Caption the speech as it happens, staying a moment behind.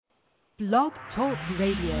Blog Talk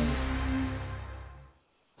Radio.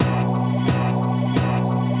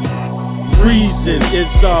 Reason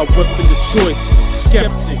is our weapon of choice.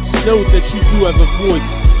 Skeptics know that you do have a voice.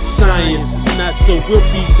 Science is not so we'll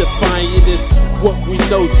be defiant. It's what we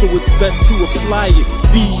know, so it's best to apply it.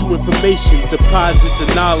 Feed you information, deposit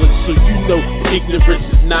the knowledge, so you know ignorance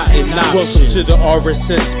is not an option. Welcome to the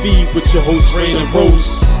RSS feed with your host Raina Rose.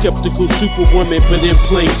 Skeptical superwoman, but in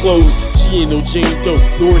plain clothes. She ain't no Jane Doe,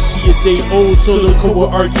 nor is she a day old, so no co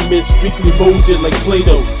arguments, weekly molded like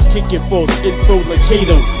Plato. Kicking false info like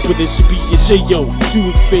Cato, but it should be your J.O. To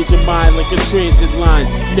expand your mind like a transit line.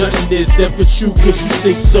 Nothing is ever true, cause you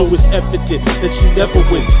think so. It's evident that you never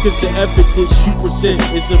win, cause the evidence you present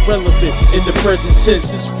is irrelevant in the present tense.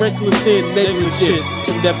 It's reckless and negligent.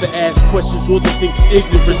 So never ask questions or to think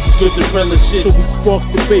ignorance is good to relish it. So we spark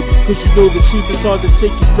debate, cause you know the truth is hard to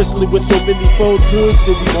take, especially with so many falsehoods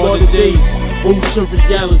in these modern days. Ultra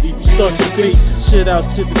reality, we start to debate. Shout out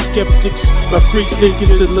to the skeptics, my free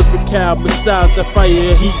thinkers, the living cow, missiles that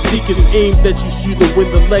fire, heat seekers, aimed at you, shoot and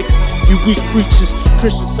win the Lex. You weak creatures,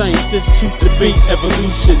 Christian scientists to debate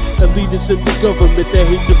evolution. Elitists in the government that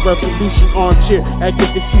hate the revolution. Armchair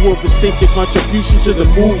activists who overstate their contribution to the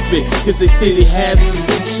movement, cause they say they have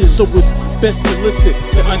solutions. So it's best to listen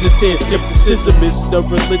to understand skepticism is the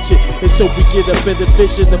religion. And so we get a better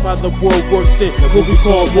vision of how the world works in what we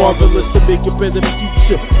call marvelous to make a better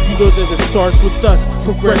future. You know that it starts with us,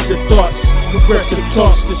 progressive thoughts, progressive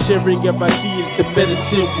talks, the sharing of ideas, the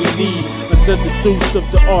medicine we need. Another dose of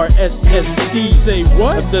the RSS feed. Say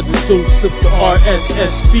what? Another dose of the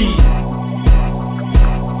RSS feed.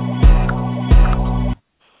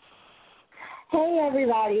 Hey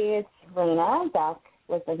everybody, it's Raina back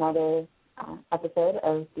with another episode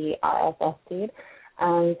of the RSS feed.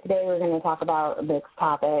 Today we're going to talk about mixed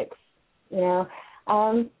topics, so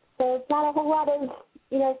it's not a whole lot of,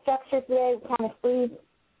 structure today, kind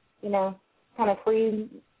of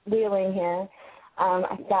freewheeling here.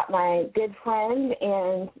 I've got my good friend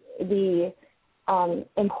and the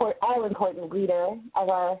all-important leader of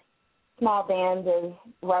our small band of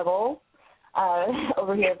rebels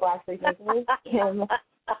over here at Black Free Thinkers,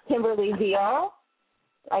 Kimberly Beal,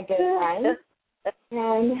 my good friend.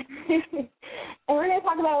 And we're going to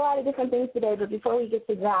talk about a lot of different things today, but before we get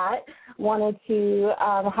to that, wanted to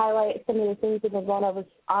highlight some of the things that have been going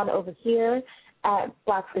on over here at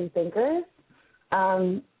Black Free Thinkers.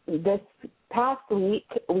 This past week,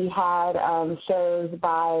 we had shows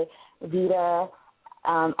by Vita,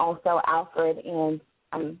 also Alfred, and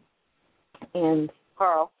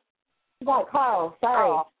Carl. Yeah, Carl, sorry.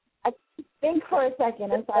 Carl. I think for a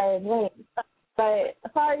second, I'm sorry, I'm late. But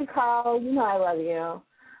sorry, Carl, I love you.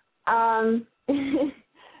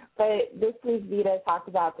 But this week, Vita talked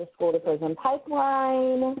about the school-to-prison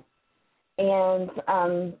pipeline, and,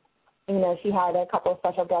 she had a couple of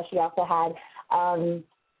special guests. She also had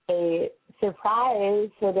a surprise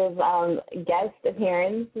sort of guest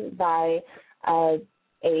appearance by a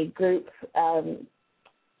group,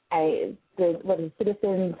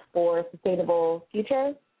 Citizens for Sustainable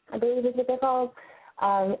Future, I believe is what they're called.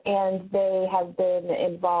 And they have been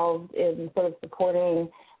involved in sort of supporting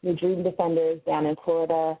the Dream Defenders down in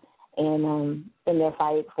Florida in their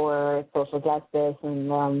fight for social justice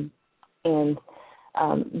and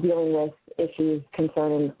dealing with issues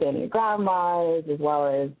concerning standing ground laws, as well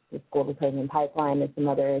as the school-to-prison pipeline and some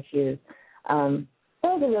other issues. So it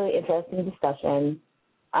was a really interesting discussion.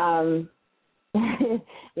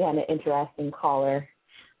 We had an interesting caller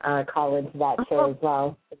call into that show as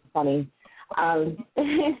well. It's funny.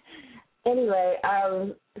 Anyway,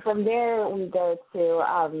 from there we go to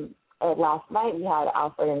last night we had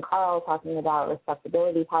Alfred and Carl talking about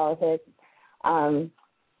respectability politics.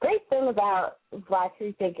 Great thing about Black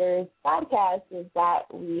Free Thinkers podcast is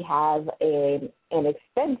that we have an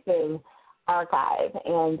extensive archive,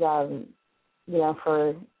 and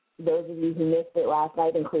for those of you who missed it last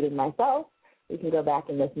night, including myself, you can go back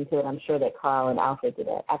and listen to it. I'm sure that Carl and Alfred did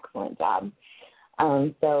an excellent job.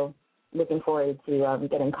 So looking forward to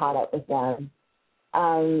getting caught up with them.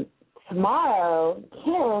 Tomorrow,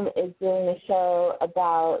 Kim is doing a show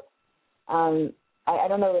about, I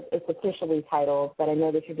don't know if it's officially titled, but I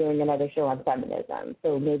know that you're doing another show on feminism.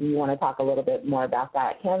 So maybe you want to talk a little bit more about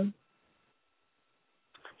that, Kim?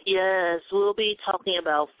 Yes, we'll be talking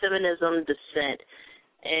about feminism dissent,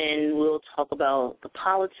 and we'll talk about the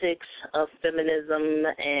politics of feminism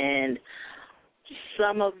and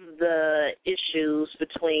some of the issues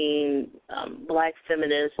between black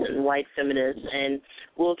feminists and white feminists, and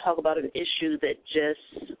we'll talk about an issue that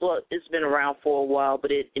it's been around for a while,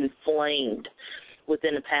 but it inflamed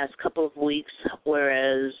within the past couple of weeks,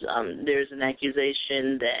 whereas there's an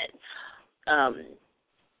accusation that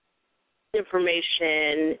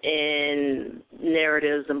information in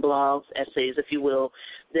narratives and blogs, essays, if you will,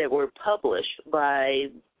 that were published by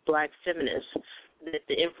black feminists, that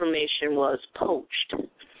the information was poached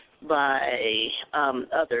by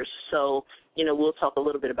others. So, we'll talk a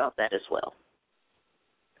little bit about that as well.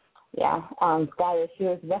 Yeah, that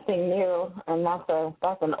issue is nothing new, and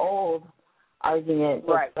that's an old argument.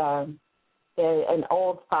 Right. An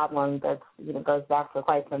old problem that goes back for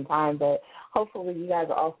quite some time. But hopefully, you guys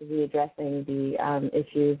will also be addressing the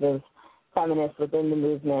issues of feminists within the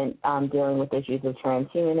movement, dealing with issues of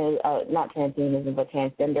not transhumanism, but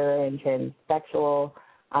transgender and transsexual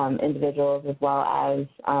individuals, as well as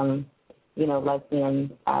lesbian,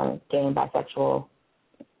 gay, and bisexual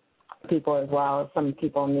people as well. Some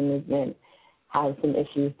people in the movement have some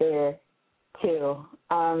issues there too.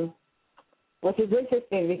 Which is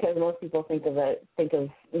interesting because most people think of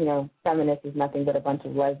feminists as nothing but a bunch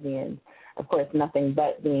of lesbians. Of course, nothing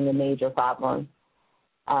but being a major problem.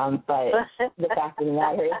 But the fact of the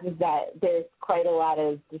matter is that there's quite a lot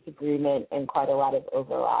of disagreement and quite a lot of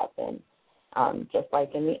overlap. And just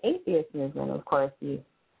like in the atheist movement, of course, we're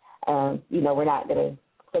not going to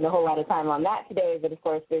spend a whole lot of time on that today. But of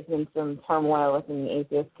course, there's been some turmoil within the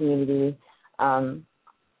atheist community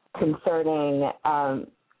concerning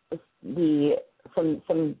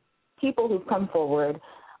some people who've come forward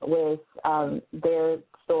with their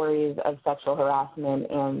stories of sexual harassment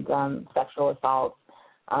and sexual assault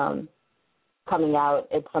coming out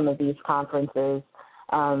at some of these conferences.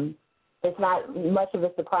 It's not much of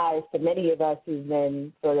a surprise to many of us who've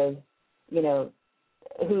been sort of,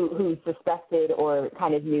 who suspected or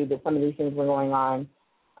kind of knew that some of these things were going on,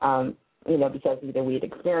 because either we had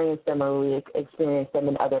experienced them or we experienced them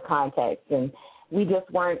in other contexts, and we just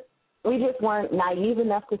weren't naive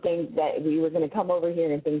enough to think that we were going to come over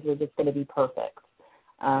here and things were just going to be perfect.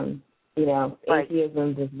 Right.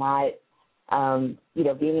 Atheism does not,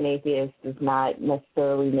 being an atheist does not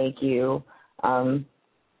necessarily make you, an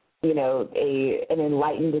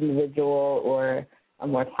enlightened individual or a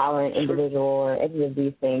more tolerant individual or any of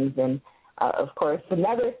these things. And, of course,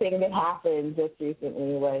 another thing that happened just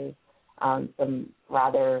recently was some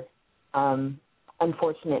rather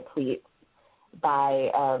unfortunate tweets by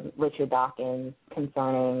Richard Dawkins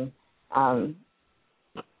concerning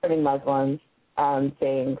Muslims,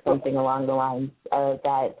 saying something along the lines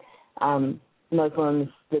that Muslims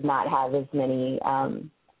did not have as many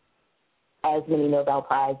Nobel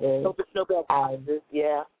Prizes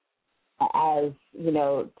as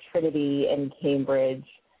Trinity and Cambridge,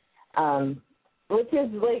 which is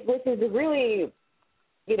really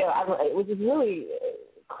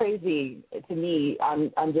crazy to me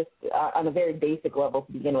on a very basic level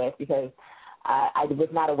to begin with, because I was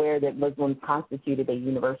not aware that Muslims constituted a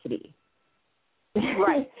university.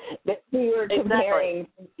 Right. That we were comparing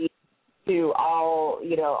to all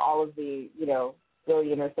of the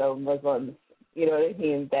billion or so Muslims,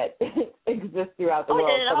 that exist throughout the world.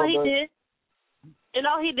 And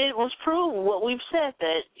all he did was prove what we've said,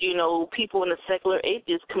 that, people in the secular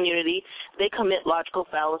atheist community, they commit logical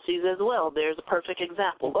fallacies as well. There's a perfect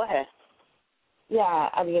example. Go ahead. Yeah,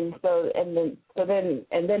 I mean,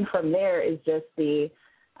 then from there is just the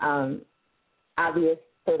obvious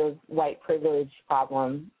sort of white privilege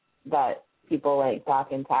problem that people like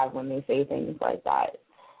Dawkins have when they say things like that,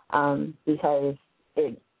 because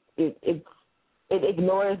it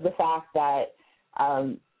ignores the fact that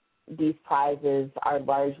these prizes are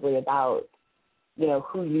largely about,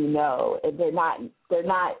 who you know. They're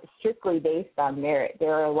not strictly based on merit.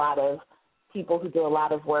 There are a lot of people who do a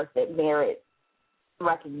lot of work that merit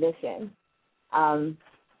recognition.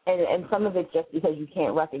 And some of it's just because you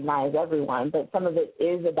can't recognize everyone, but some of it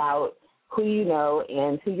is about who you know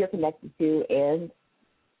and who you're connected to and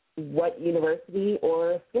what university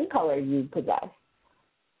or skin color you possess.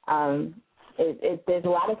 There's a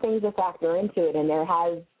lot of things that factor into it, and there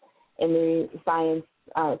has, in the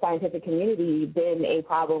scientific community, been a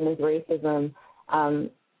problem with racism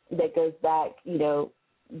that goes back,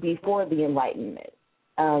 before the Enlightenment,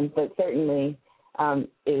 but certainly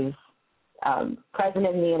is present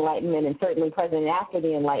in the Enlightenment and certainly present after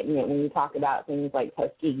the Enlightenment when you talk about things like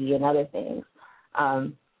Tuskegee and other things.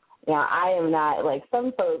 Now, I am not like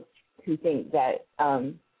some folks who think that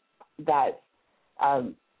that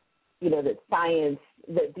science,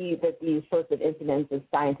 that these sorts of incidents of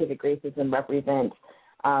scientific racism represent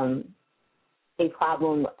a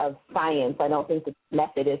problem of science. I don't think the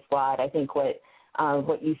method is flawed. I think what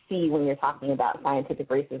you see when you're talking about scientific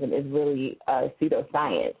racism is really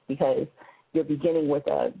pseudoscience, because you're beginning with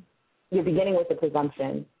a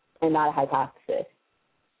presumption and not a hypothesis.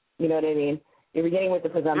 You know what I mean? You're beginning with the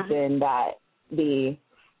presumption that the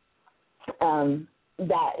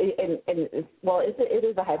that it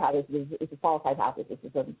is a hypothesis. It's a false hypothesis.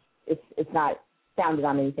 It's not founded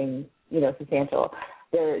on anything substantial.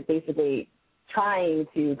 They're basically trying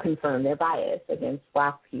to confirm their bias against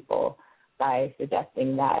Black people by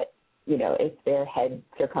suggesting that if their head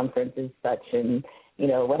circumference is such and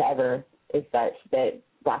whatever is such that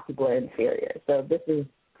Black people are inferior. So this is,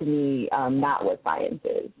 to me, not what science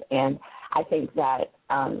is. And I think that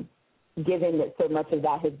given that so much of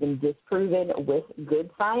that has been disproven with good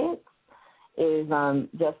science is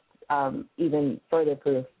just even further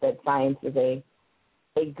proof that science is a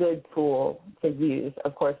good tool to use.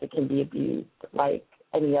 Of course, it can be abused like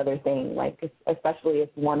any other thing, like especially if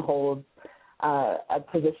one holds a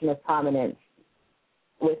position of prominence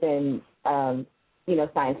within,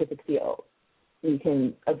 scientific fields. You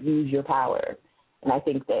can abuse your power. And I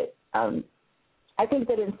think that in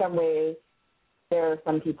some ways there are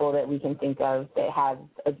some people that we can think of that have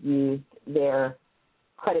abused their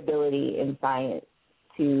credibility in science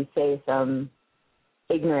to say some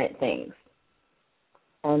ignorant things.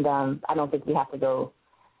 And I don't think we have to go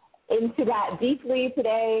into that deeply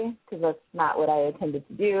today because that's not what I intended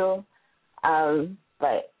to do.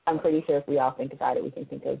 But I'm pretty sure if we all think about it, we can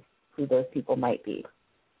think of who those people might be.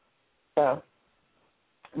 So,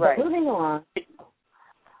 right. Moving along.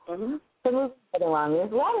 Mm-hmm. So moving along,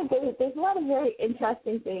 there's a lot of very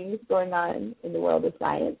interesting things going on in the world of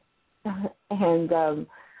science, and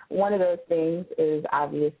one of those things is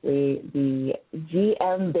obviously the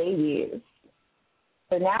GM babies.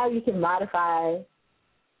 So now you can modify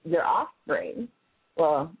your offspring.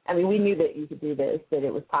 Well, I mean, we knew that you could do this, that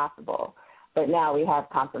it was possible, but now we have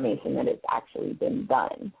confirmation that it's actually been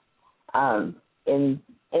done. And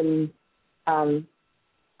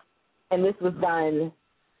this was done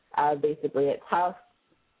basically at Tufts.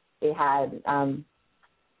 They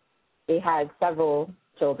had several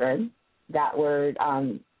children that were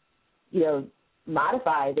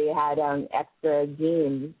modified. They had extra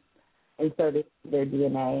genes inserted in their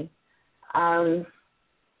DNA. And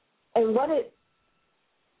what it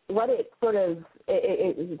sort of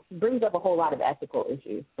it brings up a whole lot of ethical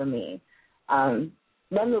issues for me. None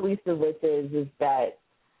the least of which is that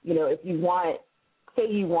if you want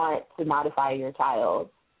to modify your child,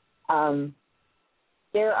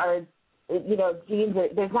 there are genes.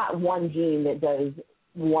 There's not one gene that does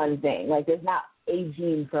one thing. Like there's not a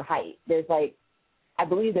gene for height. There's I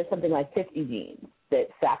believe there's something like 50 genes that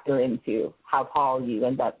factor into how tall you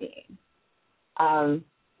end up being.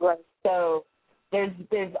 Right. So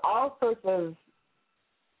there's all sorts of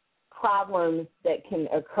problems that can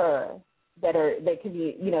occur that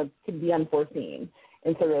can be unforeseen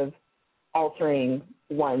in sort of altering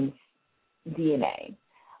one's DNA.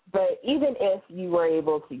 But even if you were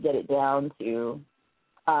able to get it down to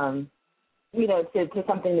to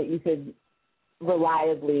something that you could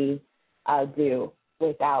reliably do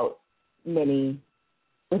without many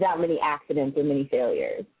accidents or many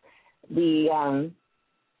failures,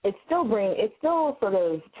 it's still sort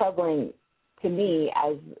of troubling to me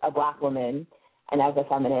as a Black woman and as a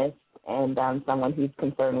feminist and someone who's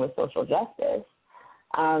concerned with social justice,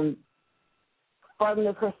 from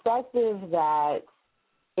the perspective that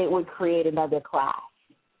it would create another class,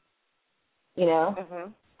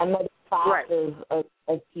 another class right.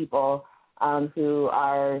 of people who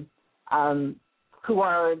are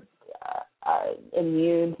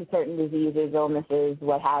immune to certain diseases, illnesses,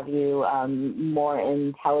 what have you, more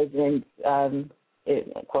intelligent,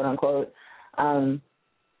 quote unquote,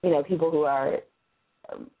 people who are,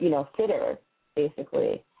 fitter,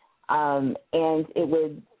 basically, and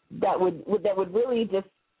that would really just,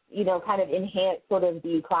 kind of enhance sort of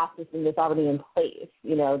the class system that's already in place.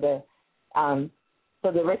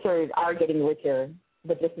 So the richer are getting richer,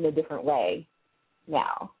 but just in a different way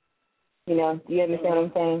now. Do you understand what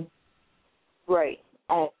I'm saying? Right.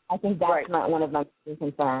 I think that's one of my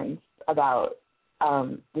concerns about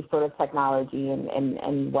this sort of technology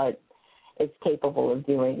and what it's capable of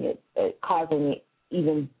doing. It's causing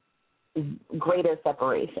even greater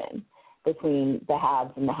separation between the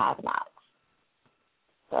haves and the have-nots.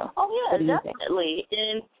 So, definitely.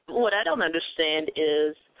 And what I don't understand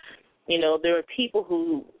is, there are people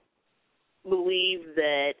who believe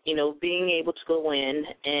that, being able to go in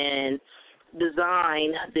and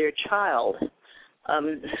design their child,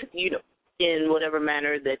 in whatever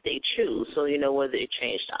manner that they choose. So, whether they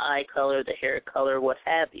change the eye color, the hair color, what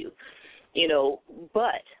have you.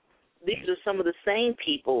 But these are some of the same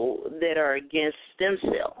people that are against stem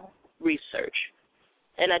cell research.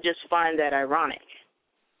 And I just find that ironic.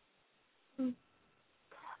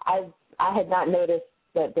 I had not noticed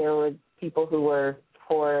that there were people who were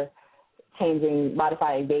for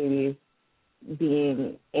modifying babies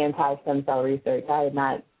being anti-stem cell research. I had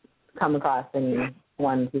not come across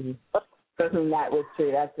anyone for whom that was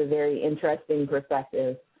true. That's a very interesting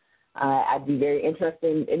perspective. I'd be very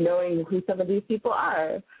interested in knowing who some of these people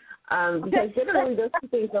are, because generally those two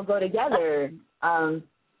things don't go together.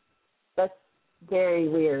 That's very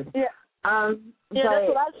weird. Yeah. That's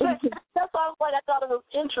what I said. That's why I was like, I thought it was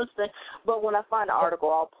interesting. But when I find the article,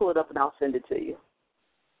 I'll pull it up and I'll send it to you.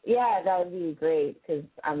 Yeah, that would be great, because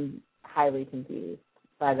I'm highly confused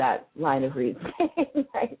by that line of reasoning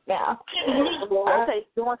right now. Well, okay,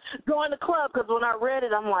 join the club, because when I read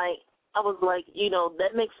it, I was like,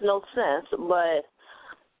 that makes no sense. But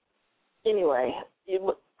anyway,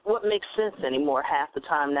 what makes sense anymore half the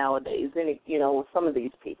time nowadays, with some of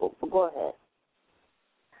these people. But go ahead.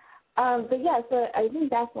 But yeah, so I think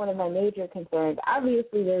that's one of my major concerns.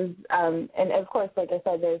 Obviously, there's, and of course, like I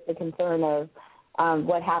said, there's the concern of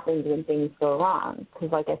what happens when things go wrong.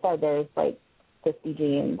 Because, like I said, there's like 50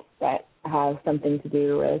 genes that have something to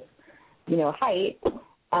do with, height,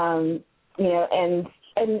 and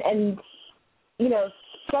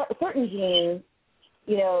certain genes,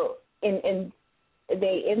 in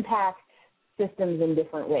they impact systems in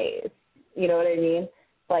different ways. You know what I mean?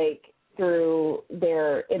 Like, through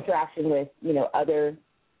their interaction with, other,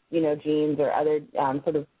 genes or other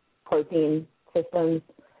sort of protein systems,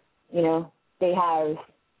 they have.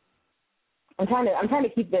 I'm trying to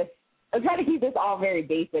keep this all very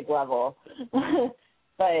basic level,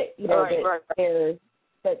 but the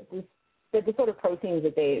sort of proteins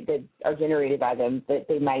that are generated by them, that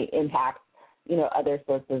they might impact, other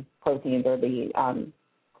sorts of proteins or the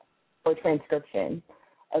or transcription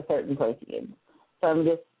of certain proteins. So I'm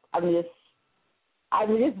just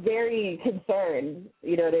very concerned,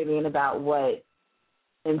 you know what I mean, about what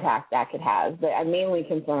impact that could have. But I'm mainly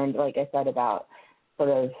concerned, like I said, about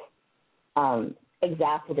sort of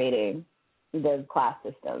exacerbating the class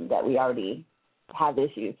system that we already have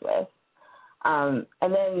issues with. And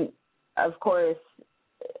then, of course,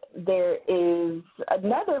 there is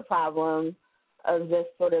another problem of this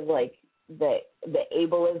sort of like the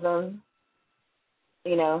ableism,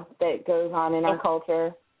 that goes on in our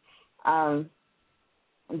culture.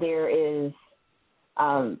 There is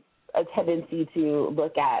a tendency to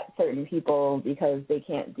look at certain people because they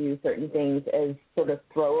can't do certain things as sort of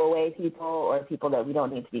throwaway people or people that we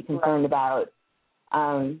don't need to be concerned about,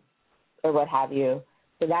 or what have you.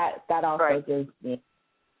 So that also gives me,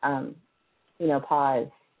 pause.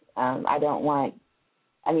 I don't want.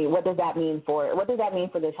 I mean, what does that mean for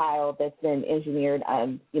the child that's been engineered,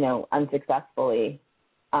 unsuccessfully,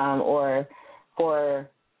 or for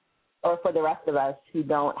the rest of us who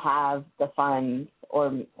don't have the funds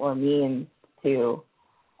or means to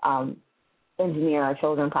engineer our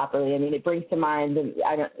children properly? I mean, it brings to mind.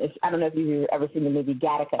 I don't know if you've ever seen the movie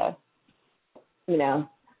Gattaca, but no,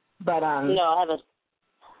 I haven't.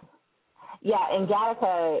 Yeah, in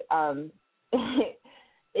Gattaca,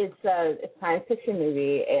 it's a science fiction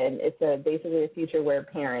movie, and it's basically a future where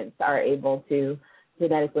parents are able to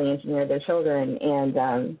genetically engineer their children, and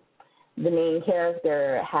the main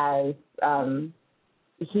character has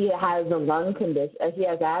he has a lung condition. He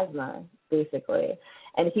has asthma, basically,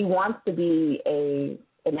 and he wants to be an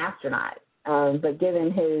astronaut. But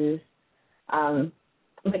given his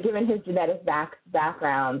genetic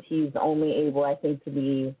background, he's only able, I think, to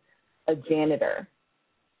be a janitor.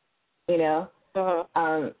 And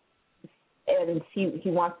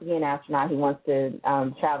he wants to be an astronaut. He wants to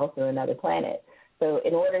travel to another planet. So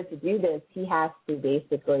in order to do this, he has to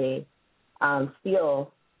basically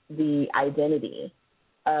steal the identity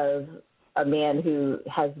of a man who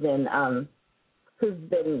has been who's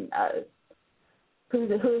been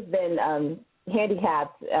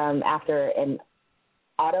handicapped after an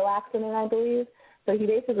auto accident, I believe. So he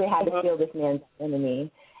basically had to steal this man's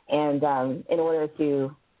identity, and in order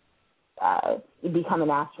to become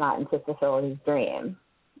an astronaut and to fulfill his dream.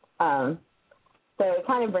 So it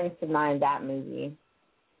kind of brings to mind that movie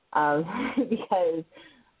because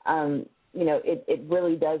it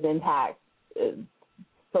really does impact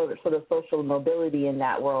sort of social mobility in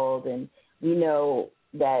that world, and we know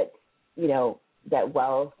that that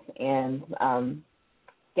wealth and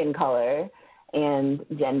skin color and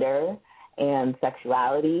gender and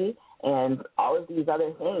sexuality and all of these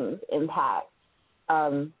other things impact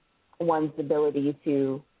one's ability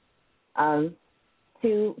to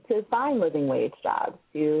find living wage jobs,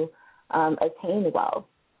 to attain wealth,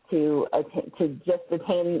 to obtain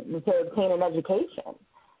an education.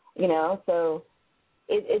 So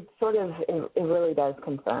it really does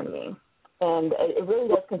concern me. And it really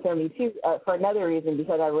does concern me, too, for another reason,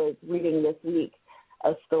 because I was reading this week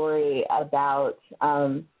a story about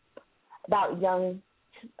young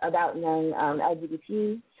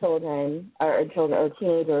LGBT children or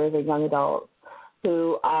teenagers or young adults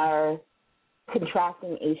who are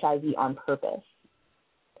contracting HIV on purpose,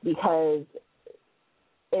 because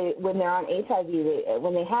when they're on HIV,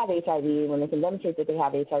 when they have HIV, when they can demonstrate that they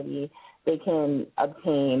have HIV, they can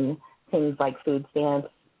obtain things like food stamps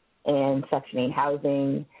and Section 8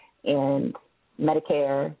 housing and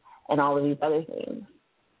Medicare and all of these other things.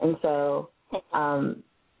 And so that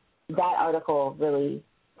article really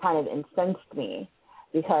kind of incensed me,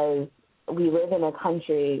 because we live in a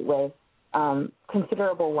country with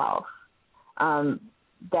considerable wealth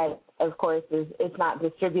that, of course, it's not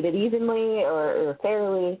distributed evenly or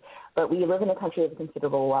fairly, but we live in a country of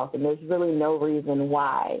considerable wealth, and there's really no reason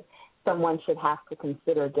why someone should have to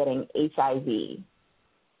consider getting HIV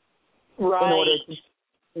in order to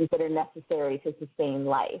consider necessary to sustain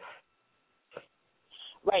life.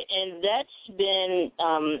 Right, and that's been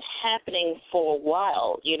happening for a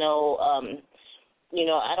while. I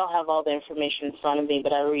don't have all the information in front of me,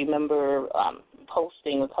 but I remember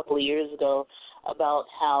posting a couple of years ago about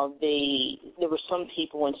how there were some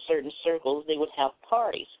people in certain circles, they would have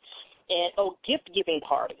parties, and gift-giving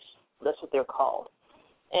parties. That's what they're called.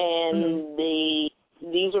 And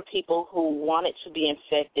these are people who wanted to be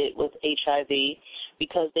infected with HIV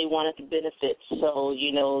because they wanted the benefits. So,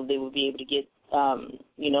 they would be able to get,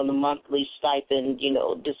 the monthly stipend,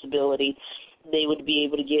 disability. They would be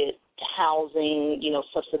able to get housing,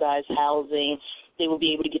 subsidized housing. They would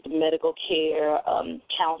be able to get the medical care,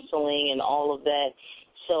 counseling, and all of that.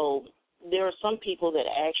 So there are some people that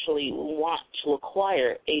actually want to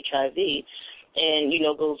acquire HIV, and,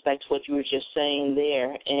 goes back to what you were just saying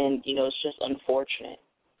there, and, it's just unfortunate.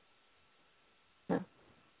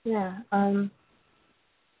 Yeah.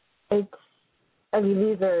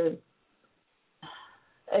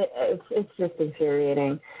 It's just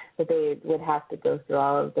infuriating that they would have to go through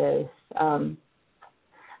all of this.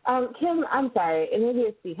 Kim, I'm sorry, and maybe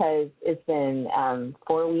it's because it's been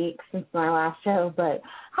 4 weeks since my last show, but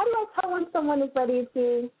how do I tell when someone is ready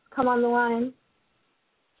to come on the line?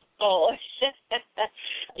 Oh,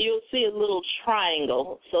 you'll see a little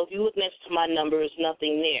triangle. So if you look next to my number, there's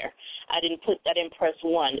nothing there. I didn't press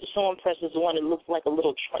 1. If someone presses 1, it looks like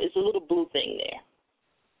it's a little blue thing there.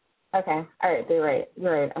 Okay. All right. You're right.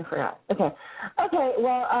 I forgot. Okay.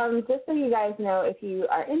 Well, just so you guys know, if you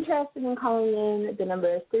are interested in calling in, the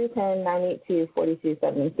number is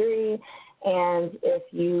 310-982-4273. And if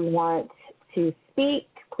you want to speak,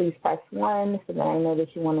 please press 1 so that I know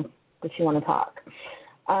that you want to talk.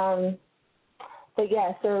 But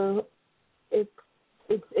yeah, so it's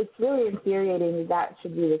really infuriating that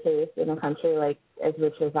should be the case in a country like as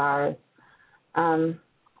rich as ours. And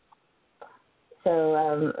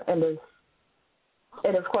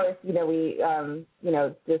of course, we,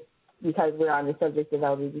 just because we're on the subject of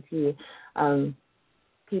LGBT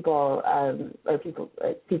people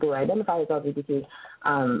who identify as LGBT,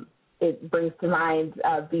 it brings to mind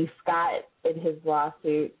B. Scott in his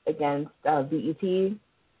lawsuit against BET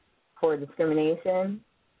for discrimination.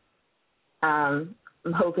 I'm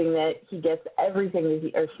hoping that he gets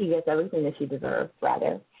everything she gets everything that she deserves,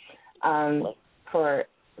 rather, for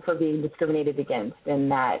being discriminated against in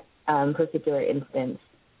that particular instance.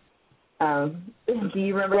 Do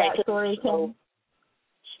you remember that story, Kim?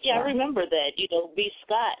 Yeah, I remember that. B.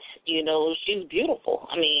 Scott, she's beautiful.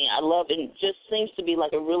 I mean, I love it. It just seems to be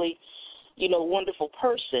like a really, wonderful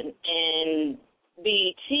person. And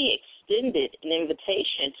BET extended an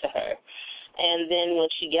invitation to her. And then when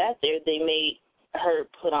she got there, they made her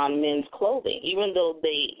put on men's clothing, even though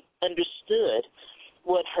they understood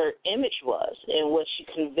what her image was and what she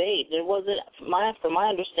conveyed. It wasn't, from my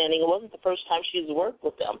understanding, it wasn't the first time she's worked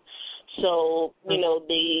with them. So,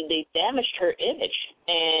 they damaged her image.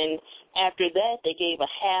 And after that, they gave a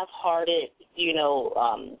half-hearted,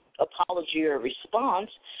 apology or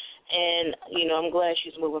response. And, I'm glad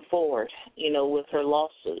she's moving forward, with her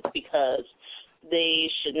lawsuit, because they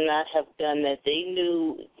should not have done that. They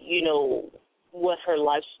knew, what her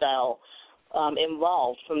lifestyle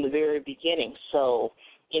involved from the very beginning. So,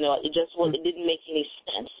 it didn't make any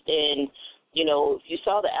sense. And, if you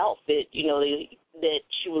saw the outfit, that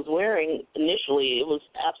she was wearing initially, it was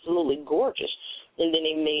absolutely gorgeous. And then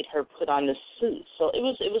they made her put on the suit. So it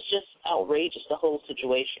was just outrageous, the whole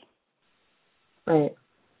situation. Right.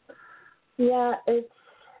 Yeah, it's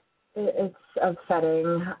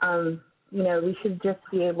upsetting. We should just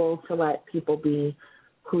be able to let people be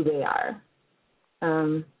who they are.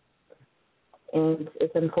 And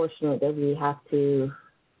it's unfortunate that we have to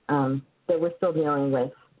that we're still dealing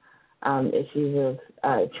with issues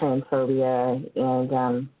of transphobia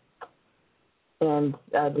and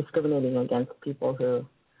discriminating against people who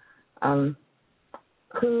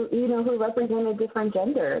represent a different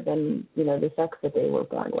gender than the sex that they were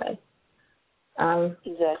born with.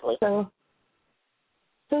 Exactly. So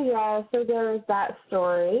there was that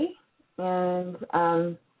story, and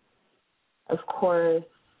of course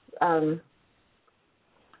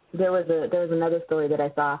there was another story that I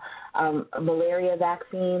saw. A malaria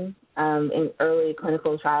vaccine in early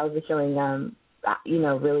clinical trials is showing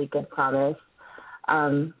really good promise.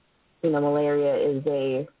 Malaria is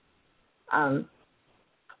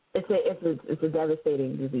it's a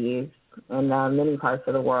devastating disease in many parts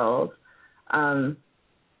of the world, and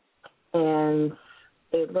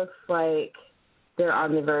it looks like they're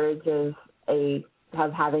on the verge of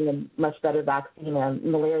having a much better vaccine.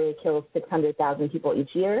 Malaria kills 600,000 people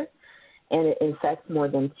each year, and it infects more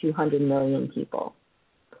than 200 million people.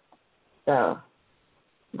 So,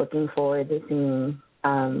 looking forward to seeing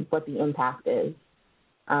what the impact is,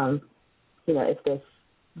 if this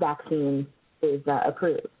vaccine is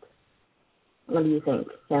approved. What do you think,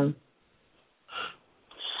 Kim?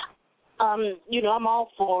 I'm all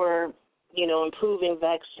for, improving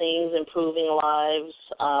vaccines, improving lives,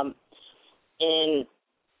 and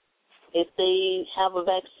if they have a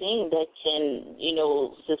vaccine that can,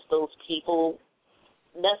 assist those people,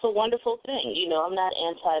 that's a wonderful thing. I'm not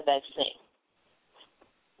anti-vaccine,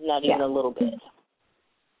 not even a little bit.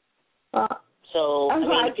 So I'm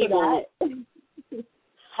glad for that.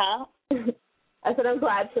 Huh? I said I'm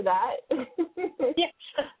glad for that. Yes.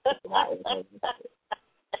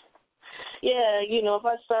 Yeah, if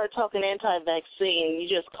I start talking anti-vaccine, you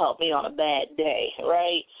just caught me on a bad day,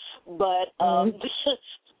 right? But I'm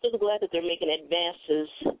glad that they're making advances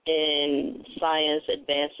in science,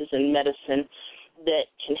 advances in medicine that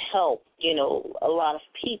can help, a lot of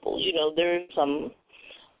people. There's some,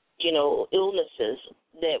 illnesses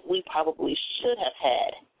that we probably should have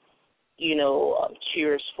had,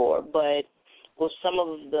 cures for. But with some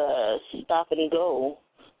of the stop and go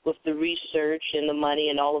with the research and the money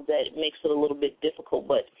and all of that, it makes it a little bit difficult.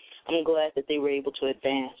 But I'm glad that they were able to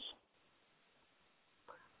advance.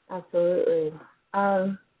 Absolutely.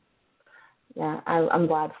 I'm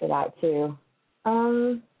glad for that too.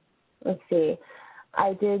 Let's see.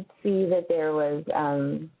 I did see that there was,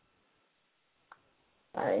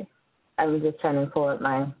 sorry, I'm just trying to pull up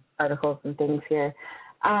my articles and things here.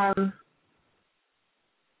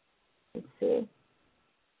 Let's see.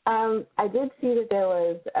 I did see that there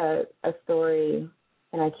was a story,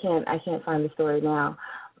 and I can't find the story now,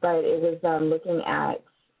 but it was looking at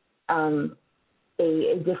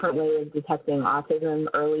a different way of detecting autism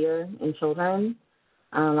earlier in children.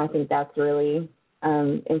 I think that's really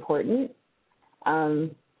important,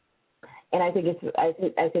 and I think it's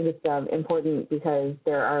important because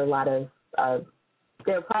there are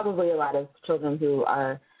probably a lot of children who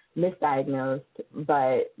are misdiagnosed,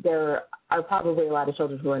 but there are probably a lot of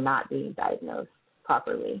children who are not being diagnosed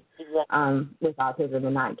properly with autism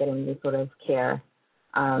and not getting the sort of care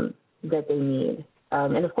that they need.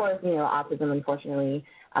 And of course, autism, unfortunately,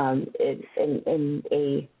 in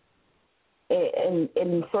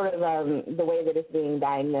sort of the way that it's being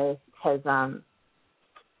diagnosed has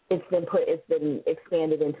it's been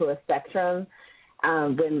expanded into a spectrum,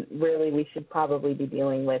 when really we should probably be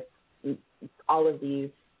dealing with all of these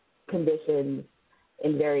conditions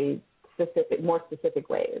in very more specific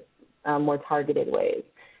ways, more targeted ways,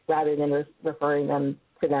 rather than referring them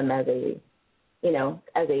to them as a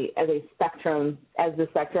spectrum,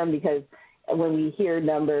 because when we hear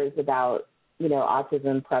numbers about,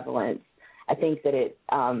 autism prevalence, I think that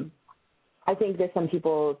some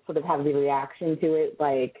people sort of have the reaction to it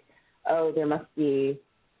like, oh, there must be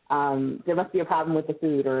a problem with the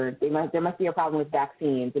food, or there must be a problem with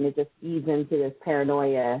vaccines, and it just feeds into this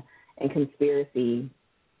paranoia and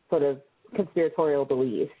conspiratorial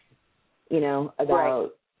beliefs,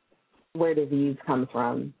 about where disease comes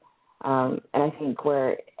from. And I think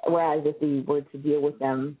whereas if we were to deal with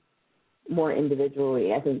them more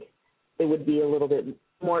individually, I think it would be a little bit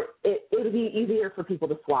more, it would be easier for people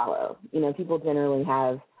to swallow. People generally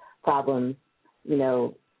have problems,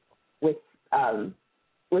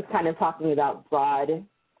 with kind of talking about broad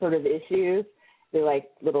sort of issues. They're like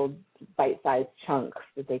little bite-sized chunks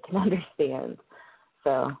that they can understand.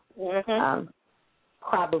 So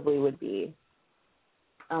probably would be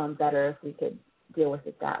better if we could deal with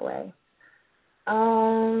it that way.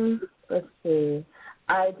 Let's see.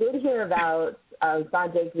 I did hear about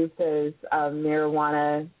Sanjay Gupta's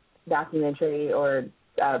marijuana documentary or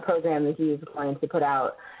program that he is going to put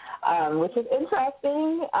out. which is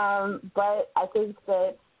interesting. But I think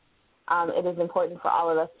that it is important for all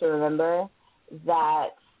of us to remember that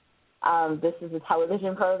this is a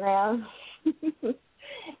television program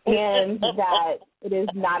and that it is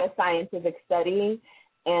not a scientific study,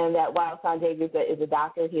 and that while Sanjay Gupta is a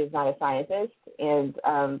doctor, he is not a scientist, and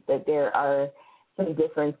that there are some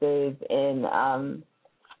differences in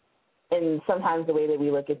sometimes the way that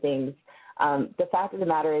we look at things. The fact of the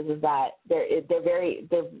matter is that there is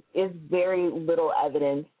very little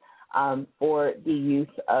evidence for the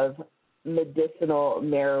use of medicinal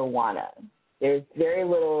marijuana. There's very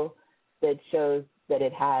little that shows that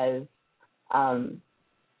it has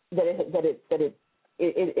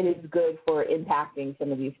it is good for impacting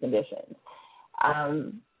some of these conditions.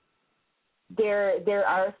 There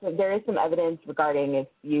is some evidence regarding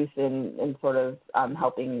its use in sort of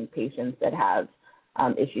helping patients that have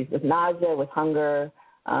issues with nausea, with hunger,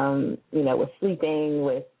 with sleeping,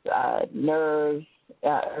 with nerves,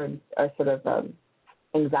 or sort of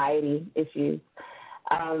anxiety issues.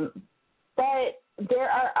 But there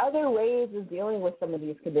are other ways of dealing with some of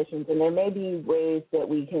these conditions, and there may be ways that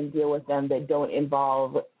we can deal with them that don't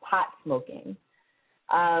involve pot smoking.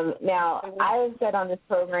 Now, I have said on this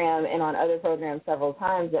program and on other programs several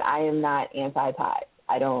times that I am not anti-pot.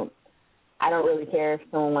 I don't really care if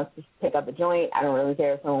someone wants to pick up a joint. I don't really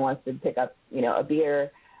care if someone wants to pick up, a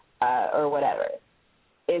beer or whatever.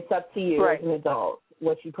 It's up to you as an adult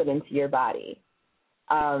what you put into your body,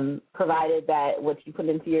 provided that what you put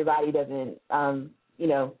into your body doesn't,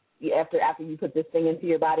 after you put this thing into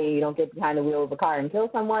your body, you don't get behind the wheel of a car and kill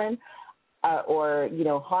someone or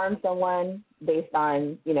harm someone based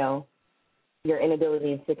on, your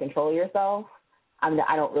inability to control yourself.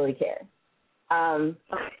 I don't really care. I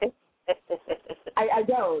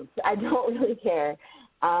don't really care.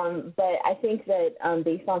 But I think that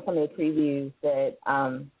based on some of the previews that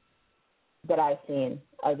I've seen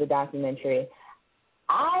of the documentary,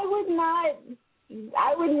 I would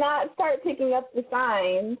not start picking up the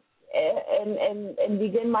signs and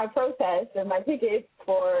begin my protest and my pickets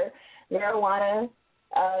for marijuana,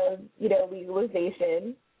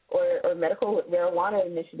 legalization or medical marijuana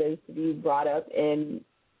initiatives to be brought up in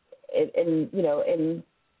the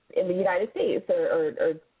United States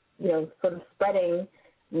or sort of spreading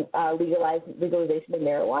legalization of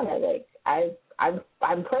marijuana. Like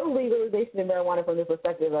I'm pro legalization of marijuana from the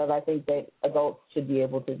perspective of I think that adults should be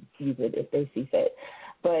able to use it if they see fit.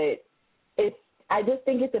 But I just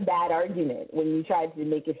think it's a bad argument when you try to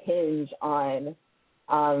make it hinge on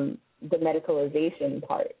the medicalization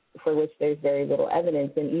part, for which there's very little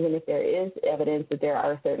evidence. And even if there is evidence that there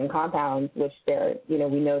are certain compounds, which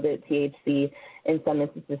we know that THC in some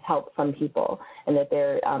instances helps some people, and that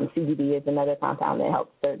CBD is another compound that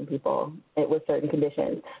helps certain people with certain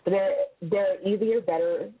conditions. But there are easier,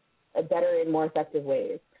 better and more effective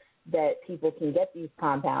ways that people can get these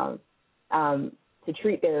compounds to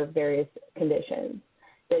treat their various conditions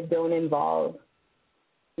that don't involve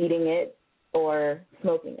eating it or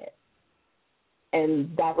smoking it.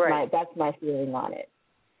 And that's my feeling on it.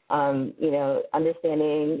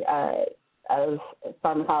 Understanding of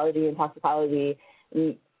pharmacology and toxicology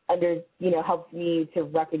helps me to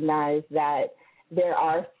recognize that there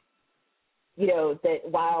are, that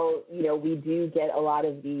while, we do get a lot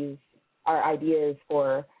of our ideas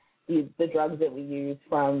for the drugs that we use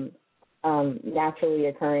from naturally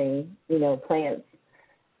occurring, plants,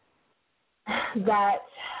 that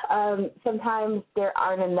sometimes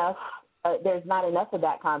there's not enough of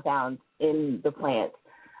that compound in the plant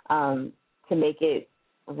to make it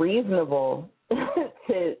reasonable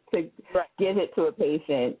to give it to a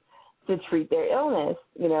patient to treat their illness.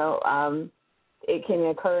 It can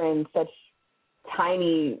occur in such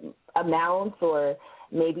tiny amounts, or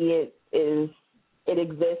maybe it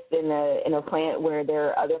exists in a plant where there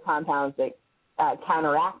are other compounds that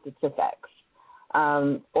counteract its effects,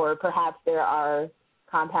 or perhaps there are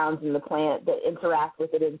compounds in the plant that interact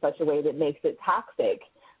with it in such a way that makes it toxic,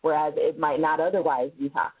 whereas it might not otherwise be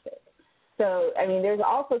toxic. So, there's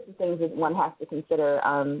all sorts of things that one has to consider.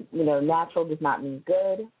 Natural does not mean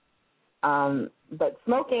good, but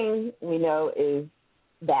smoking, we know, is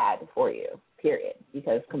bad for you, period,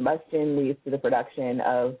 because combustion leads to the production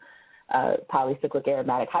of polycyclic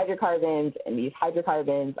aromatic hydrocarbons, and these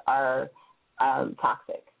hydrocarbons are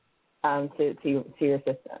toxic to your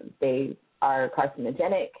system. They are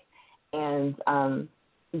carcinogenic, and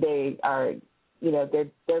they are,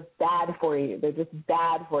 they're bad for you. They're just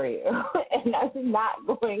bad for you. And I'm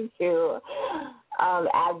not going to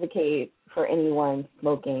advocate for anyone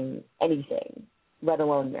smoking anything, let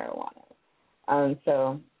alone marijuana.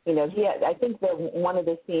 So you know, I think that one of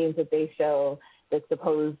the scenes that they show that's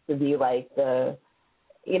supposed to be like the,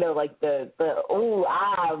 you know, like the ooh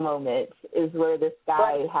ah moment is where this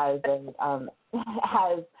guy has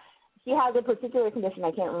a particular condition.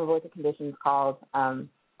 I can't remember what the condition is called,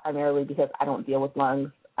 primarily because I don't deal with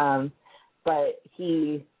lungs. But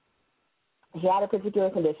he had a particular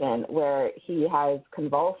condition where he has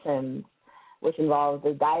convulsions, which involves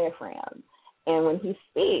the diaphragm. And when he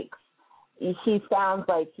speaks, he sounds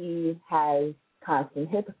like he has constant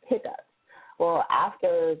hiccups. Well,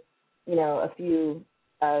 after, you know, a few,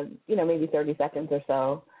 you know, maybe 30 seconds or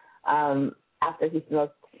so, after he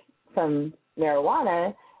smoked some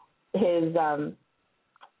marijuana, his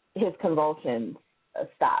convulsions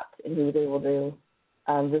stopped, and he was able to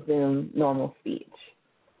resume normal speech.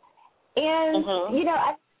 And, you know,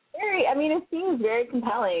 it seems very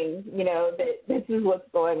compelling, you know, that this is what's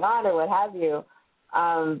going on or what have you.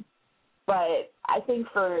 But I think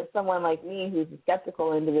for someone like me who's a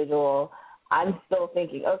skeptical individual, I'm still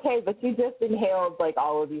thinking, okay, but you just inhaled, like,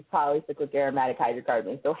 all of these polycyclic aromatic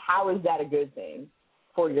hydrocarbons, so how is that a good thing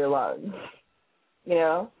for your lungs? You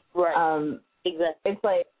know? Right. Exactly. It's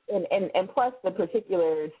like, and plus the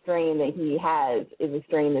particular strain that he has is a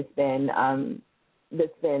strain that's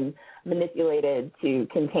been manipulated to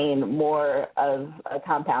contain more of a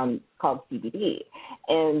compound called CBD.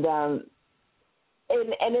 And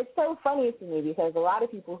it's so funny to me because a lot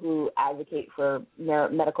of people who advocate for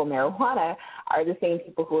medical marijuana are the same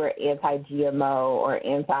people who are anti-GMO or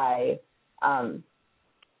anti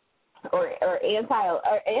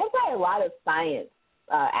a lot of science,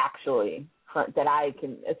 actually, that I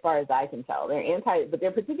can, as far as I can tell. But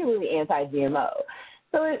they're particularly anti-GMO.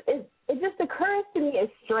 So it just occurs to me as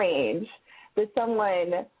strange that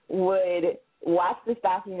someone would watch this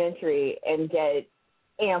documentary and get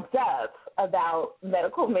amped up about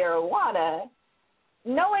medical marijuana,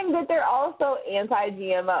 knowing that they're also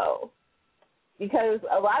anti-GMO, because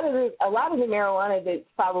a lot of the marijuana that's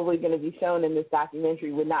probably going to be shown in this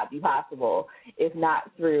documentary would not be possible if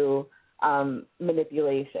not through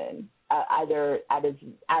manipulation, either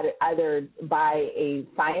by a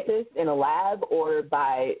scientist in a lab or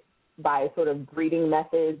by sort of breeding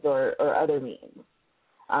methods or other means.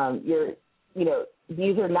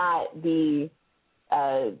 These are not the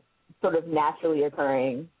sort of naturally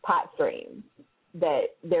occurring pot strains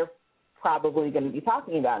that they're probably going to be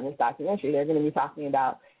talking about in this documentary. They're going to be talking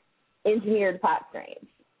about engineered pot strains.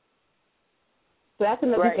 So that's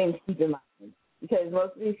another thing to keep in mind, because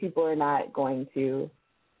most of these people are not going to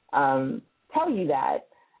tell you that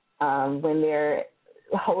when they're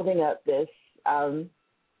holding up this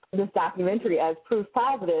documentary as proof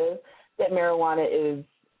positive that marijuana is,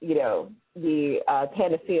 you know, the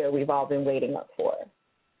panacea we've all been waiting up for,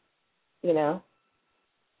 you know?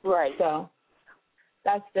 Right. So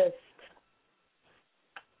that's just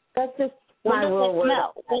my little word.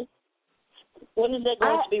 When is that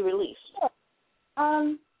going to be released?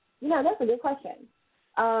 That's a good question.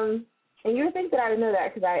 And you would think that I would know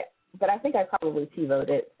that but I think I probably TiVo'd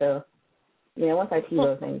it. So, you know, once I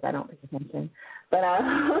TiVo things, I don't pay attention. But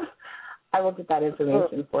I will get that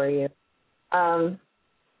information for you.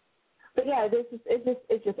 But yeah,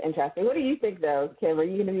 it's just interesting. What do you think, though, Kim? Are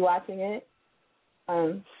you going to be watching it?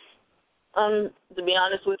 To be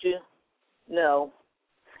honest with you, no.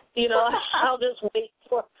 You know, I'll just wait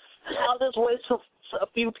for a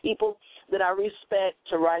few people that I respect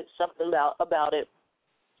to write something about it,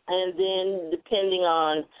 and then depending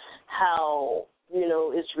on how, you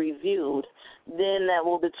know, it's reviewed, then that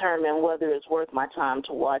will determine whether it's worth my time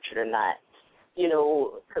to watch it or not. You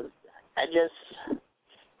know, because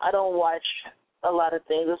I don't watch a lot of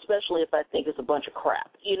things, especially if I think it's a bunch of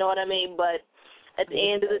crap. You know what I mean? But at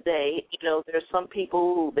the end of the day, you know, there's some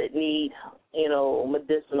people that need, you know,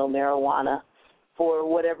 medicinal marijuana for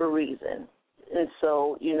whatever reason. And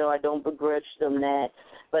so, you know, I don't begrudge them that.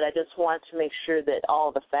 But I just want to make sure that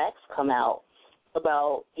all the facts come out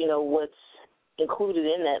about, you know, what's included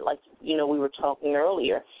in that. Like, you know, we were talking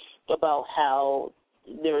earlier about how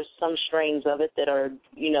there's some strains of it that are,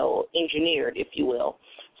 you know, engineered, if you will.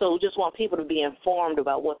 So we just want people to be informed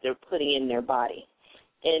about what they're putting in their body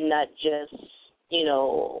and not just, you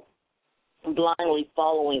know, blindly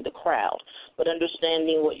following the crowd, but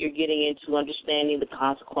understanding what you're getting into, understanding the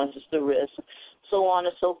consequences, the risk, so on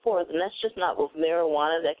and so forth. And that's just not with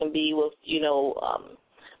marijuana. That can be with,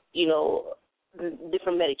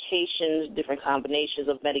 different medications, different combinations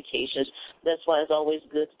of medications. That's why it's always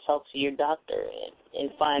good to talk to your doctor and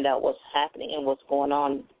find out what's happening and what's going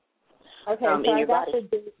on. Okay, so I got the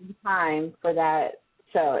date and time for that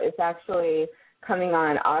show. It's actually coming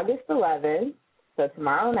on August 11th, so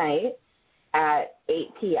tomorrow night, at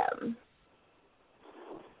 8 p.m.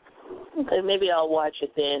 Okay, maybe I'll watch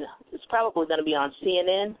it then. It's probably going to be on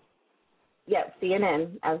CNN. Yep,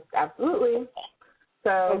 CNN, absolutely. So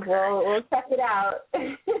okay. we'll check it out.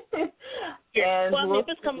 And well, if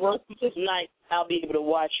it's coming up tonight, I'll be able to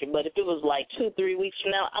watch it. But if it was like 2-3 weeks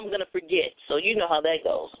from now, I'm going to forget. So you know how that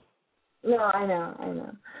goes. No, I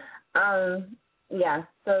know. Yeah,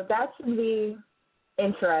 so that should be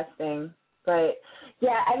interesting. But,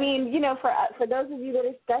 yeah, I mean, for those of you that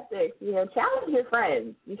are skeptics, challenge your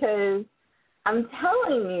friends, because I'm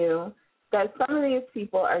telling you that some of these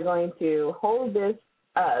people are going to hold this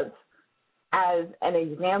up as an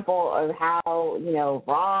example of how,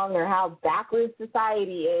 wrong or how backwards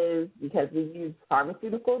society is because we use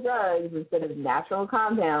pharmaceutical drugs instead of natural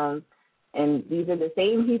compounds. And these are the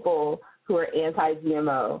same people who are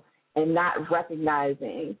anti-GMO and not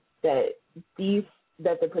recognizing that the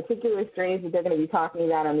particular strains that they're going to be talking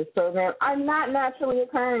about on this program are not naturally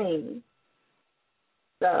occurring.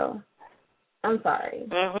 So, I'm sorry.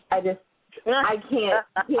 Mm-hmm. I can't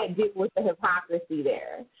deal with the hypocrisy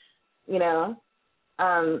there,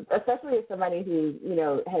 especially as somebody who,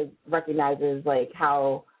 has recognizes like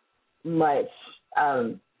how much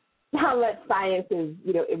science has,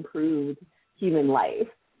 improved human life.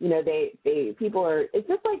 People are, it's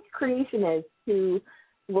just like creationists who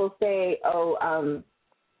will say,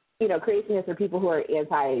 creationists are people who are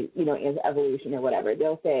anti-evolution or whatever.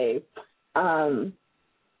 They'll say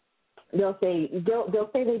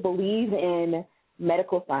they believe in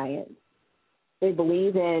medical science. They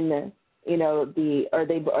believe in, they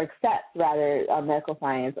accept medical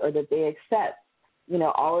science, or that they accept,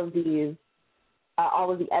 all of the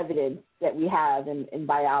evidence that we have in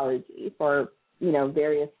biology for,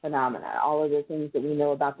 various phenomena, all of the things that we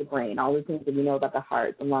know about the brain, all the things that we know about the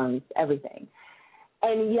heart, the lungs, everything.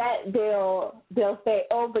 And yet they'll say,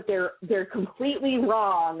 but they're completely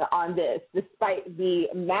wrong on this, despite the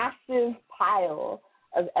massive pile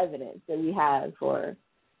of evidence that we have for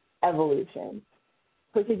evolution,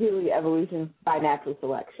 particularly evolution by natural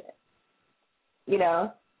selection.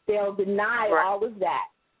 They'll deny all of that,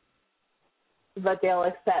 but they'll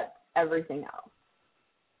accept everything else.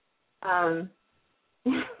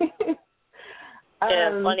 It's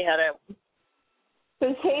funny how that.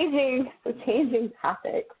 So changing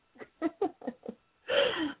topics.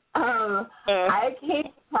 I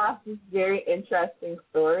came across this very interesting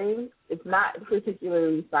story. It's not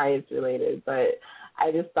particularly science related, but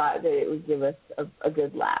I just thought that it would give us a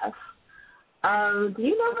good laugh. Do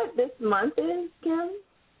you know what this month is, Kim?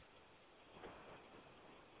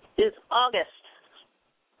 It's August.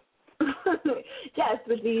 Yes,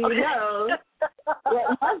 but do you know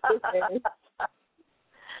what month this is?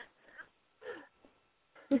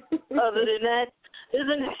 Other than that,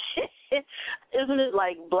 isn't it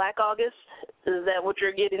like Black August? Is that what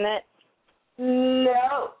you're getting at?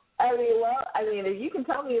 No. I mean, if you can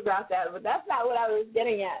tell me about that, but that's not what I was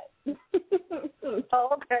getting at.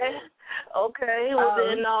 Okay. Well,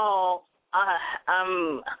 then,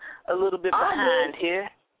 I'm a little bit behind here.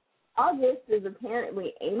 August is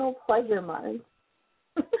apparently anal pleasure month.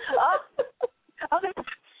 Okay. How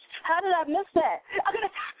did I miss that?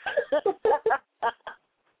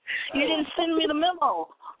 You didn't send me the memo.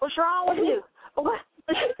 What's wrong with you?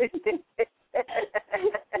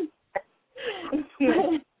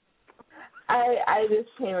 I just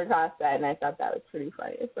came across that, and I thought that was pretty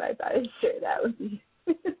funny, so I thought I'd share that with you.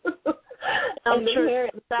 I'm sure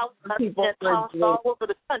people tossed all over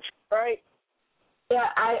the country, right? Yeah,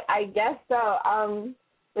 I guess so.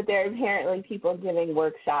 But there are apparently people giving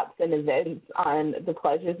workshops and events on the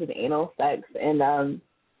pleasures of anal sex and,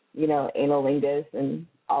 analingus and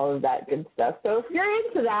all of that good stuff. So if you're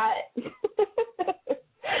into that,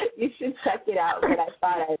 you should check it out. But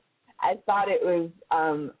I thought it was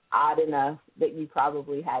odd enough that you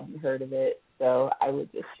probably hadn't heard of it, so I would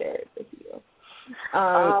just share it with you.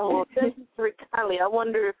 Well, thank you very kindly. I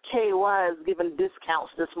wonder if KY is giving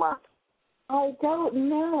discounts this month. I don't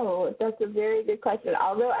know. That's a very good question.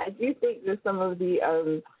 Although I do think that some of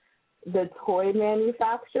the toy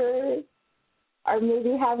manufacturers are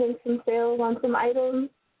maybe having some sales on some items.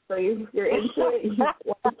 So if you're into it, you want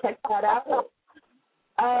to check that out.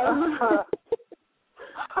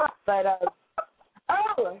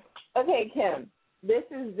 Okay, Kim. This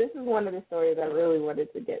is one of the stories I really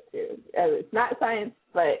wanted to get to. It's not science,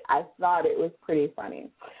 but I thought it was pretty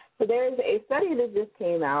funny. So there's a study that just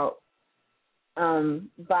came out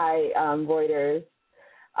by Reuters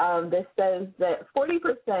that says that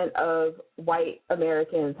 40% of white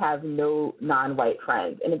Americans have no non-white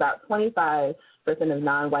friends, and about 25% of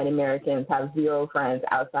non-white Americans have zero friends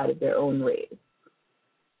outside of their own race.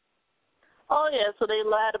 Oh, yeah, so they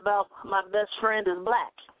lied about my best friend is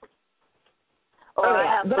black. Or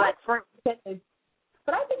I have black friends.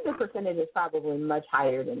 But I think the percentage is probably much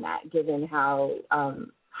higher than that, given how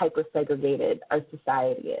hyper-segregated our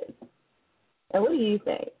society is. And what do you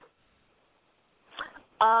think?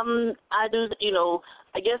 I do,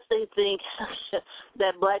 I guess they think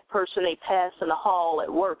that black person they pass in the hall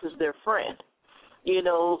at work is their friend.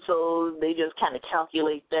 So they just kind of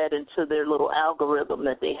calculate that into their little algorithm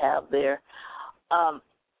that they have there.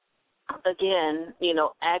 Again,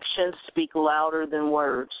 actions speak louder than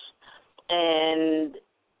words. And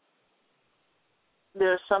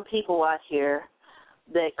there are some people out here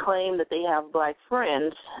that claim that they have black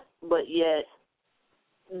friends, but yet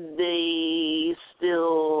they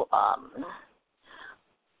still,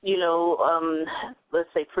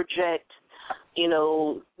 let's say project,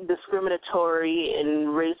 discriminatory and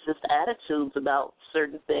racist attitudes about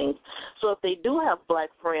certain things. So if they do have black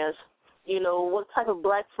friends, what type of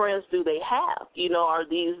black friends do they have? Are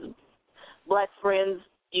these black friends,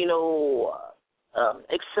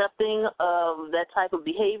 accepting of that type of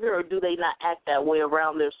behavior, or do they not act that way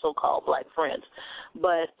around their so-called black friends?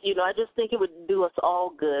 But, I just think it would do us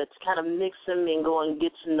all good to kind of mix and mingle and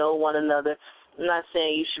get to know one another. I'm not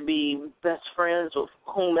saying you should be best friends with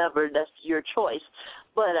whomever, that's your choice.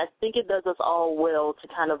 But I think it does us all well to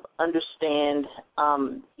kind of understand,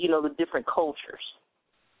 the different cultures.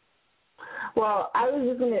 Well, I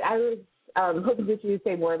was hoping that you would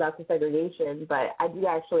say more about the segregation, but I do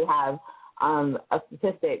actually have a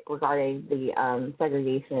statistic regarding the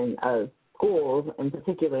segregation of schools, and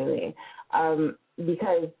particularly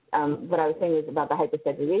because what I was saying is about the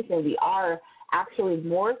hyper-segregation. We are actually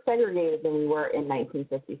more segregated than we were in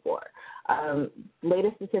 1954.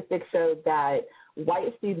 Latest statistics showed that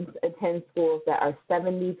white students attend schools that are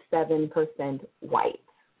 77% white.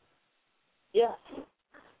 Yes.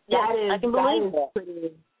 I can believe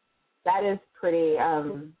that. That's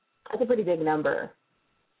a pretty big number.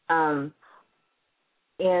 And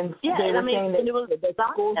they were saying that the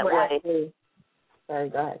schools were actually. Sorry,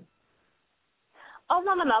 go ahead. Oh,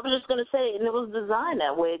 no. I was just going to say, and it was designed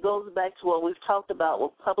that way. It goes back to what we've talked about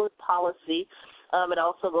with public policy. It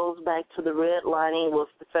also goes back to the redlining with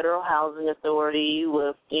the Federal Housing Authority,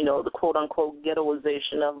 with, the quote-unquote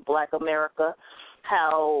ghettoization of black America,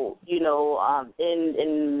 how,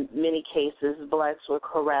 in many cases, blacks were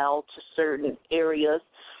corralled to certain areas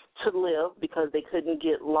to live because they couldn't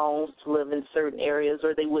get loans to live in certain areas,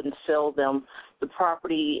 or they wouldn't sell them the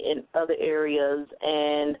property in other areas.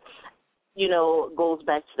 And it goes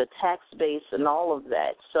back to the tax base and all of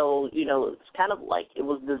that. So, it's kind of like it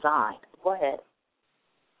was designed. Go ahead.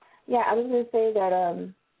 Yeah, I was going to say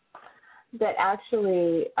that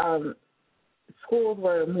actually schools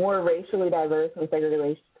were more racially diverse when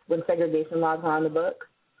segregation laws were on the books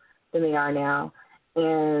than they are now.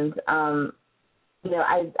 And,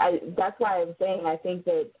 that's why I'm saying I think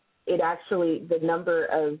that it actually, the number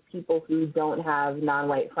of people who don't have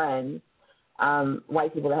non-white friends,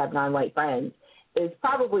 white people that have non-white friends, is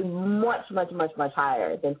probably much, much, much, much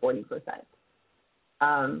higher than 40%.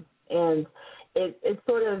 And it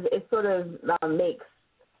sort of makes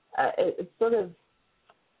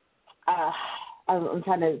I'm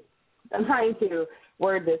trying to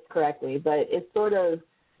word this correctly, but it sort of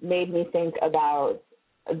made me think about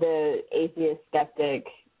the atheist, skeptic,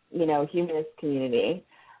 humanist community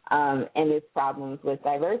and its problems with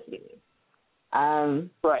diversity.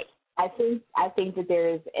 Right. I think that there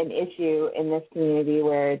is an issue in this community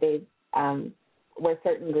where where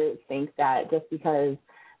certain groups think that just because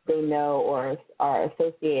they know or are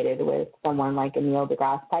associated with someone like a Neil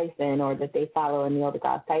deGrasse Tyson, or that they follow a Neil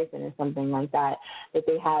deGrasse Tyson or something like that, that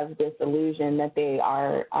they have this illusion that they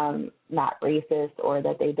are not racist, or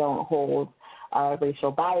that they don't hold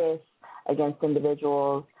racial bias against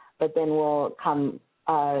individuals, but then will come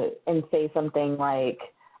and say something like,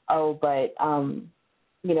 there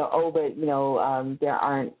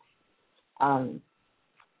aren't,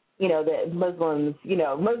 that Muslims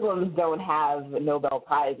don't have Nobel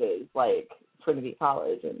Prizes like Trinity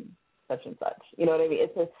College and such. You know what I mean?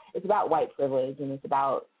 It's about white privilege, and it's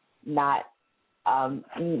about not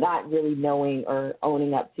really knowing or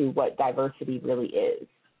owning up to what diversity really is.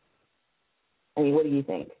 I mean, what do you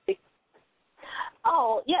think?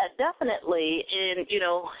 Oh, yeah, definitely. And,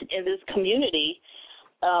 in this community,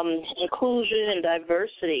 inclusion and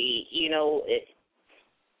diversity,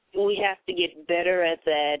 we have to get better at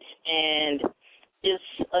that, and it's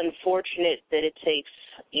unfortunate that it takes,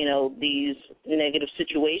 these negative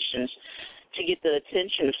situations to get the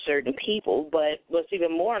attention of certain people. But what's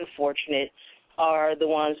even more unfortunate are the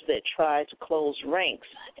ones that try to close ranks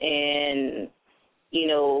and,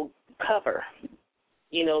 cover,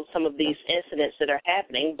 some of these incidents that are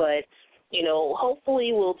happening. But,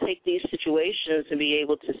 hopefully we'll take these situations and be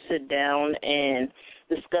able to sit down and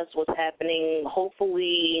discuss what's happening.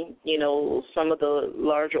 Hopefully, some of the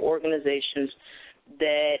larger organizations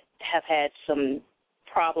that have had some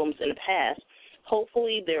problems in the past,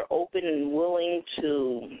 hopefully they're open and willing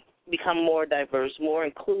to become more diverse, more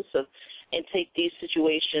inclusive, and take these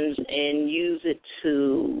situations and use it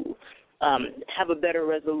to have a better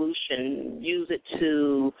resolution, use it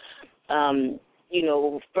to,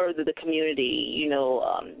 further the community,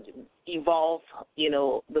 evolve,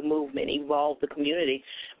 the movement, evolve the community,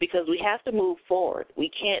 because we have to move forward. We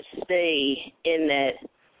can't stay in that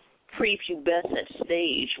prepubescent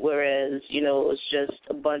stage, whereas, it's just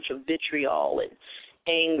a bunch of vitriol and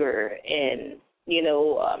anger and,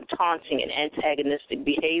 taunting and antagonistic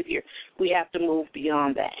behavior. We have to move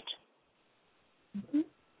beyond that. Mm-hmm.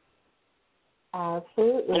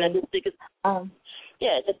 Absolutely. And I just think it's, go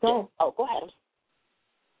ahead.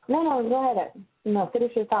 No, go ahead. No,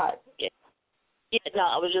 finish your thought. Yeah, no,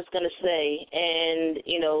 I was just going to say, and,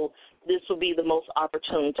 this will be the most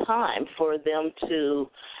opportune time for them to,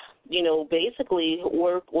 basically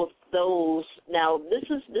work with those. Now, this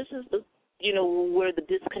is the, where the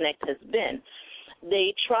disconnect has been.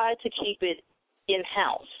 They try to keep it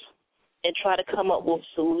in-house and try to come up with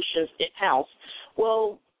solutions in-house.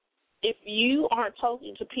 Well, if you aren't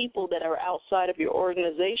talking to people that are outside of your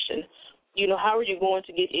organization, how are you going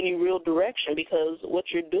to get any real direction? Because what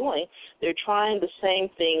you're doing, they're trying the same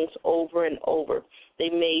things over and over. They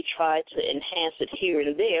may try to enhance it here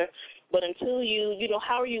and there, but until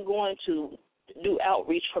how are you going to do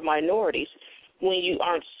outreach for minorities when you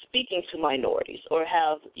aren't speaking to minorities, or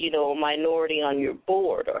have, a minority on your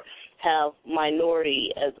board, or have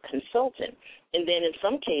minority as a consultant? And then in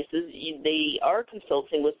some cases, they are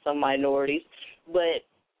consulting with some minorities, but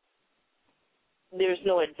there's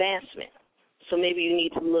no advancement. So maybe you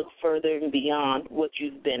need to look further and beyond what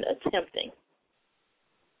you've been attempting.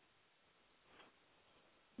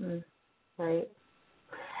 Right.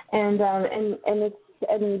 And this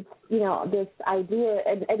idea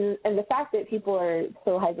and the fact that people are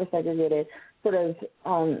so hyper-segregated sort of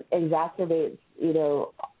exacerbates,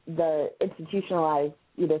 the institutionalized,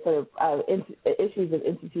 issues of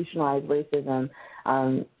institutionalized racism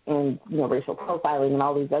and, racial profiling and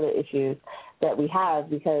all these other issues that we have,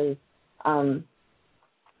 because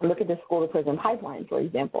look at the school-to-prison pipeline, for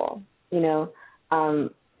example. The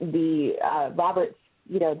Roberts,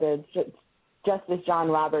 the Justice John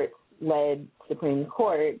Roberts-led Supreme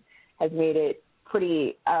Court has made it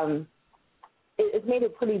pretty it's made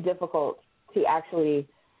it pretty difficult to actually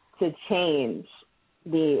to change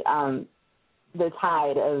the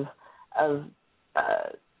tide of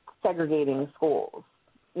segregating schools.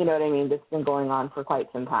 You know what I mean? That's been going on for quite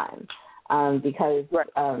some time because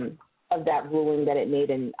of that ruling that it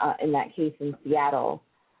made in that case in Seattle,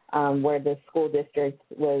 where the school district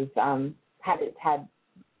was had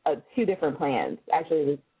two different plans. Actually, it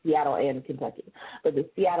was Seattle and Kentucky, but the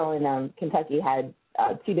Seattle and Kentucky had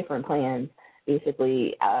two different plans,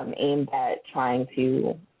 basically aimed at trying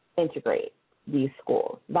to integrate these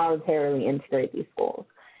schools, voluntarily integrate these schools,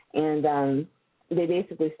 and they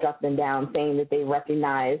basically struck them down, saying that they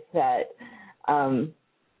recognized that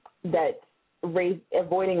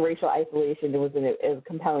avoiding racial isolation was a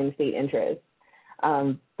compelling state interest,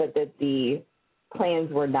 but that the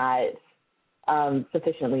plans were not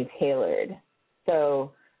sufficiently tailored.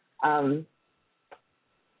 So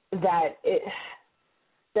that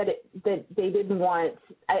they didn't want.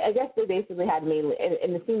 I guess they basically had mainly,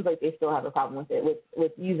 and it seems like they still have a problem with it,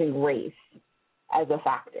 with using race as a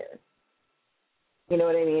factor. You know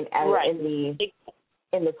what I mean?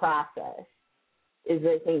 In the process is,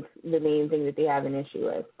 I think, the main thing that they have an issue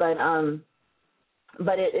with. But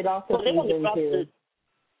it also feeds into.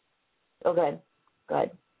 Oh, go ahead.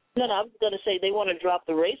 No, I was going to say they want to drop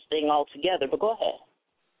the race thing altogether, but go ahead.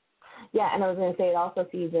 Yeah, and I was going to say it also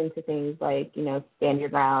feeds into things like, stand your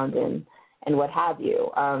ground and what have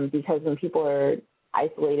you, because when people are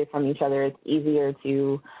isolated from each other, it's easier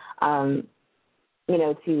to,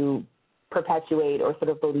 to perpetuate or sort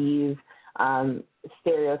of believe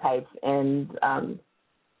stereotypes and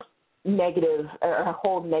negative or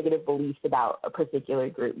hold negative beliefs about a particular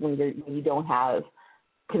group when you don't have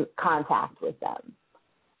contact with them.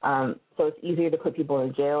 So it's easier to put people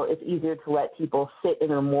in jail. It's easier to let people sit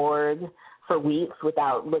in a morgue for weeks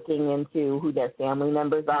without looking into who their family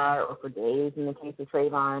members are, or for days in the case of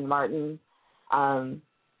Trayvon Martin.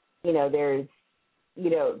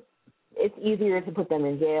 It's easier to put them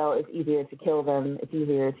in jail. It's easier to kill them. It's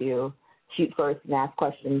easier to shoot first and ask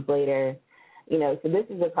questions later. So this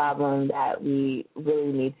is a problem that we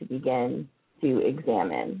really need to begin to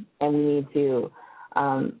examine, and we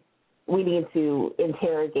need to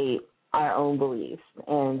interrogate our own beliefs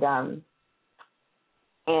and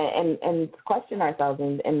question ourselves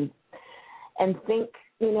and think,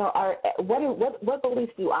 what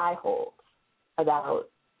beliefs do I hold about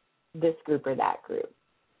this group or that group?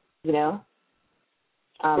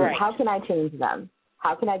 Right. How can I change them?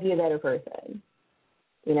 How can I be a better person?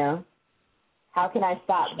 How can I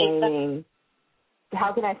stop blaming?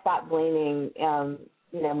 How can I stop blaming,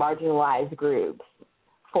 marginalized groups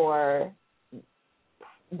for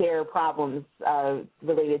their problems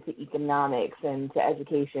related to economics and to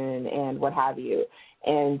education and what have you,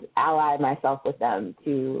 and ally myself with them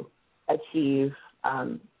to achieve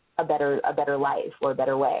a better life or a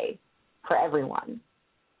better way for everyone.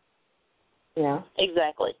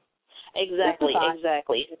 Exactly.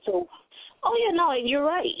 So, you're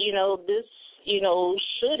right. This,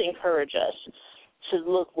 should encourage us to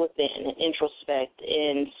look within, introspect,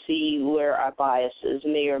 and see where our biases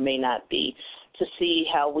may or may not be, to see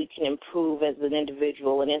how we can improve as an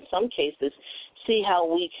individual, and in some cases, see how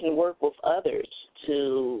we can work with others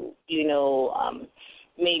to,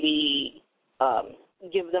 maybe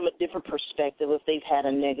give them a different perspective if they've had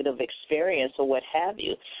a negative experience or what have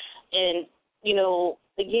you. And,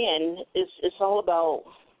 again, it's all about,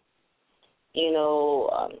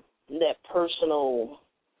 that personal,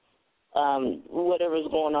 whatever's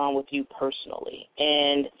going on with you personally,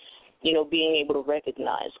 and, being able to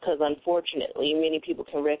recognize, because unfortunately many people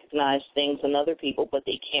can recognize things in other people, but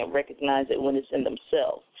they can't recognize it when it's in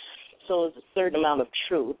themselves. So there's a certain amount of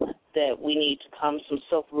truth that we need to come, some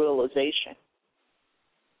self-realization.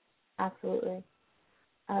 Absolutely.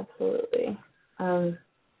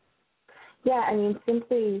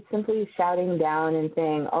 Simply shouting down and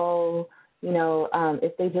saying,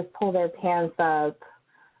 if they just pull their pants up,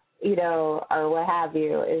 or what have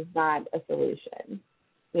you, is not a solution,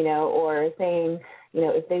 or saying,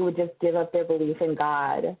 if they would just give up their belief in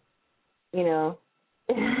God, and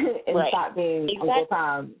right. stop being exactly. Uncle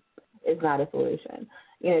Tom, is not a solution.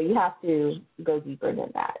 You have to go deeper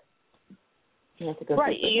than that. You have to go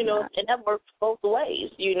right, deeper than that. And that works both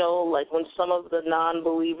ways, like when some of the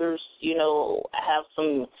non-believers, have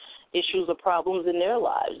some issues or problems in their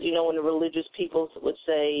lives, when the religious people would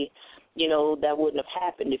say, that wouldn't have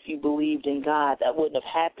happened if you believed in God. That wouldn't have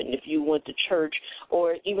happened if you went to church.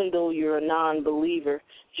 Or even though you're a non-believer,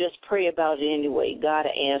 just pray about it anyway. God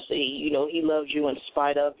will answer you. He loves you in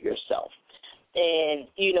spite of yourself. And,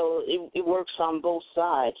 it works on both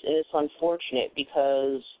sides. And it's unfortunate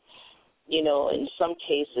because, in some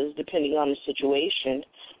cases, depending on the situation,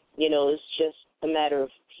 it's just a matter of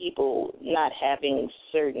people not having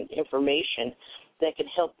certain information that can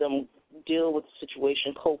help them deal with the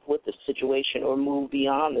situation, cope with the situation, or move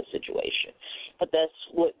beyond the situation. But that's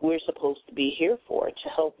what we're supposed to be here for, to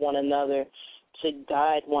help one another, to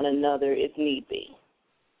guide one another if need be.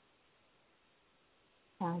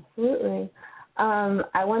 Absolutely.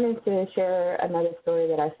 I wanted to share another story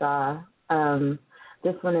that I saw.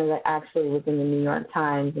 This one actually was in the New York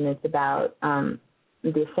Times, and it's about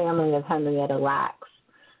the family of Henrietta Lacks.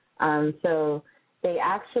 So they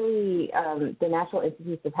actually, the National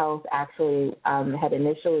Institutes of Health actually had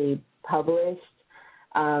initially published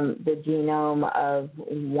the genome of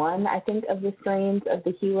one, I think, of the strains of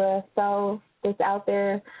the HeLa cell that's out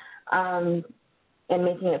there, and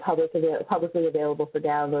making it publicly available for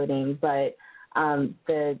downloading. But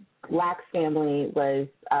the Lacks family was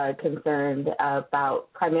concerned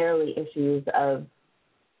about primarily issues of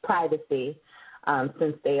privacy,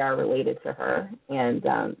 since they are related to her. And,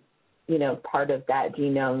 part of that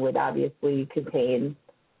genome would obviously contain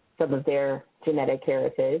some of their genetic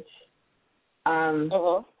heritage.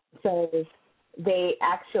 So the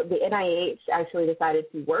NIH actually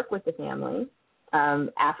decided to work with the family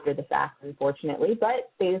after the fact, unfortunately,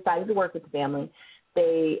 but they decided to work with the family.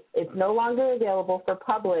 It's no longer available for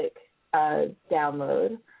public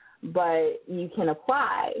download, but you can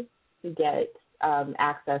apply to get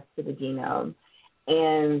access to the genome.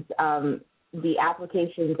 And the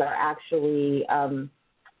applications are actually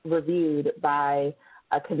reviewed by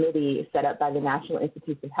a committee set up by the National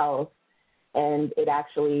Institutes of Health, and it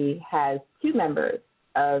actually has 2 members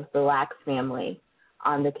of the Lacks family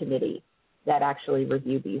on the committee that actually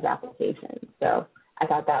reviewed these applications. So I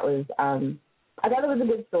thought that was a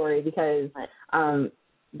good story because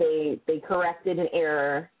they corrected an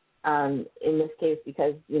error in this case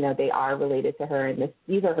because they are related to her, and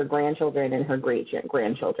these are her grandchildren and her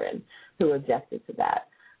great-grandchildren who objected to that.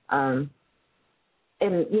 And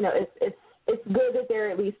it's good that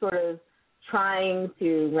they're at least sort of trying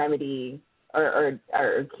to remedy or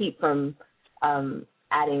keep from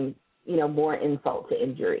adding, more insult to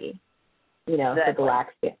injury, exactly. for the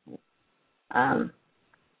lax family.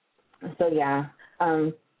 So yeah,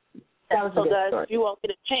 that was a good guys, story. if you all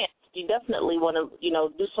get a chance, you definitely want to,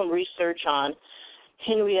 do some research on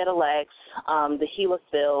Henrietta Lacks, the HeLa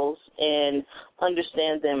cells, and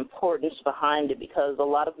understand the importance behind it, because a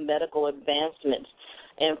lot of medical advancements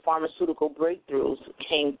and pharmaceutical breakthroughs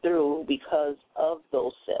came through because of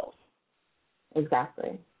those cells.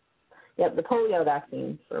 Exactly. Yep, the polio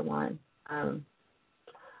vaccine for one.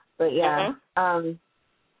 But yeah. Mm-hmm.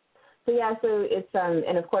 So it's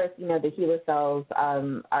and of course, the HeLa cells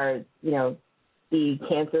are, the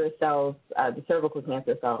cancer cells, the cervical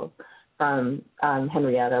cancer cells from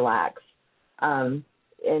Henrietta Lacks. And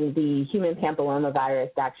the human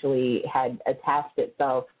papillomavirus actually had attached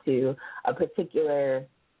itself to a particular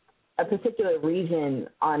region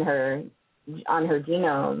on her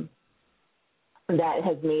genome that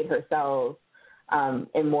has made her cells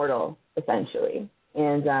immortal, essentially.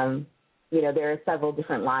 And there are several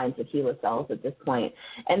different lines of HeLa cells at this point.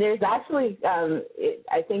 And there's actually,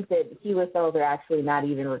 I think that HeLa cells are actually not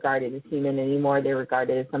even regarded as human anymore. They're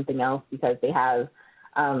regarded as something else because they have,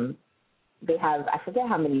 I forget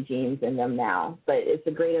how many genes in them now, but it's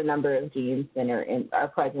a greater number of genes than are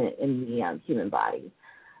present in the human body.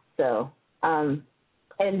 So,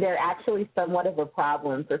 and they're actually somewhat of a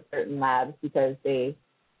problem for certain labs because they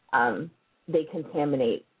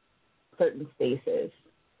contaminate certain spaces.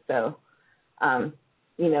 So,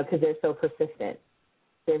 because they're so persistent.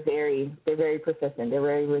 They're very persistent. They're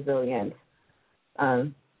very resilient.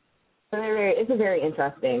 So it's a very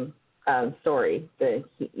interesting story. The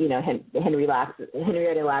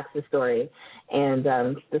Henrietta Lacks' story, and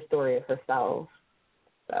the story of herself.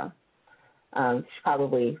 So you should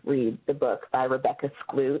probably read the book by Rebecca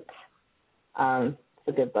Skloot. It's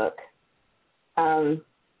a good book.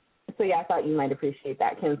 So yeah, I thought you might appreciate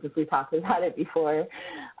that, Kim, since we talked about it before.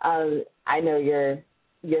 I know your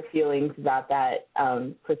feelings about that,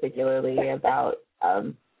 particularly about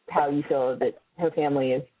how you feel that her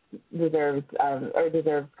family deserves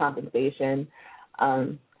compensation.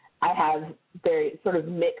 I have very sort of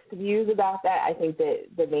mixed views about that. I think that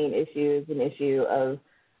the main issue is an issue of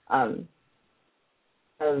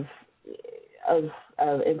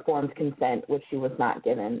informed consent, which she was not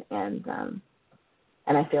given, and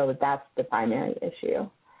I feel that that's the primary issue.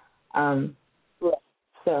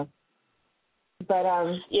 So, but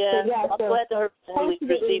I'm glad that her family is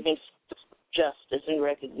receiving justice and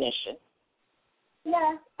recognition.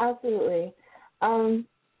 Yeah, absolutely. And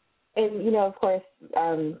of course,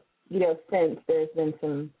 since there's been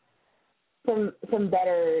some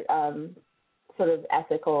better sort of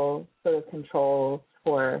ethical sort of controls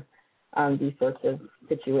for these sorts of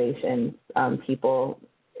situations, people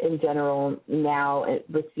in general now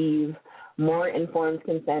receive more informed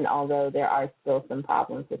consent, although there are still some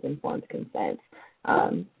problems with informed consent,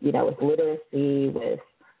 with literacy, with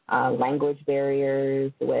language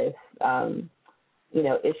barriers, with,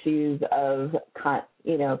 issues of,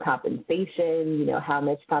 compensation, how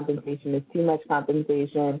much compensation is too much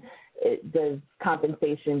compensation. Does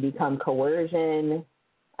compensation become coercion?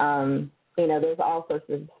 There's all sorts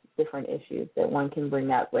of different issues that one can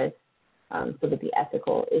bring up with sort of the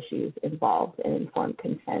ethical issues involved in informed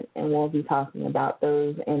consent, and we'll be talking about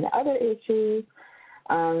those and other issues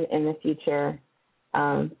in the future.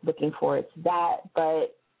 Looking forward to that,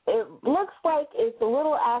 but it looks like it's a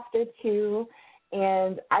little after 2,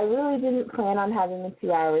 and I really didn't plan on having a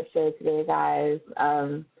 2-hour show today, guys.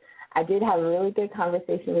 I did have a really good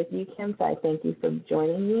conversation with you, Kim, so I thank you for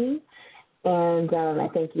joining me. And I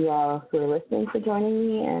thank you all who are listening for joining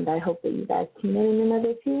me, and I hope that you guys tune in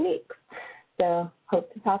another 2 weeks. So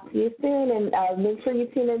hope to talk to you soon, and make sure you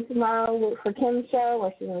tune in tomorrow for Kim's show,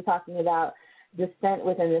 where she's going to be talking about dissent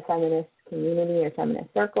within the feminist community or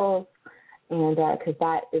feminist circles, and because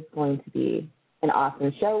that is going to be an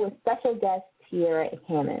awesome show with special guest Tierra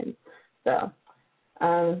Hammond. So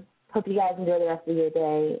hope you guys enjoy the rest of your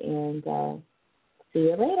day, and see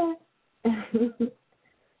you later.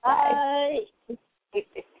 Bye.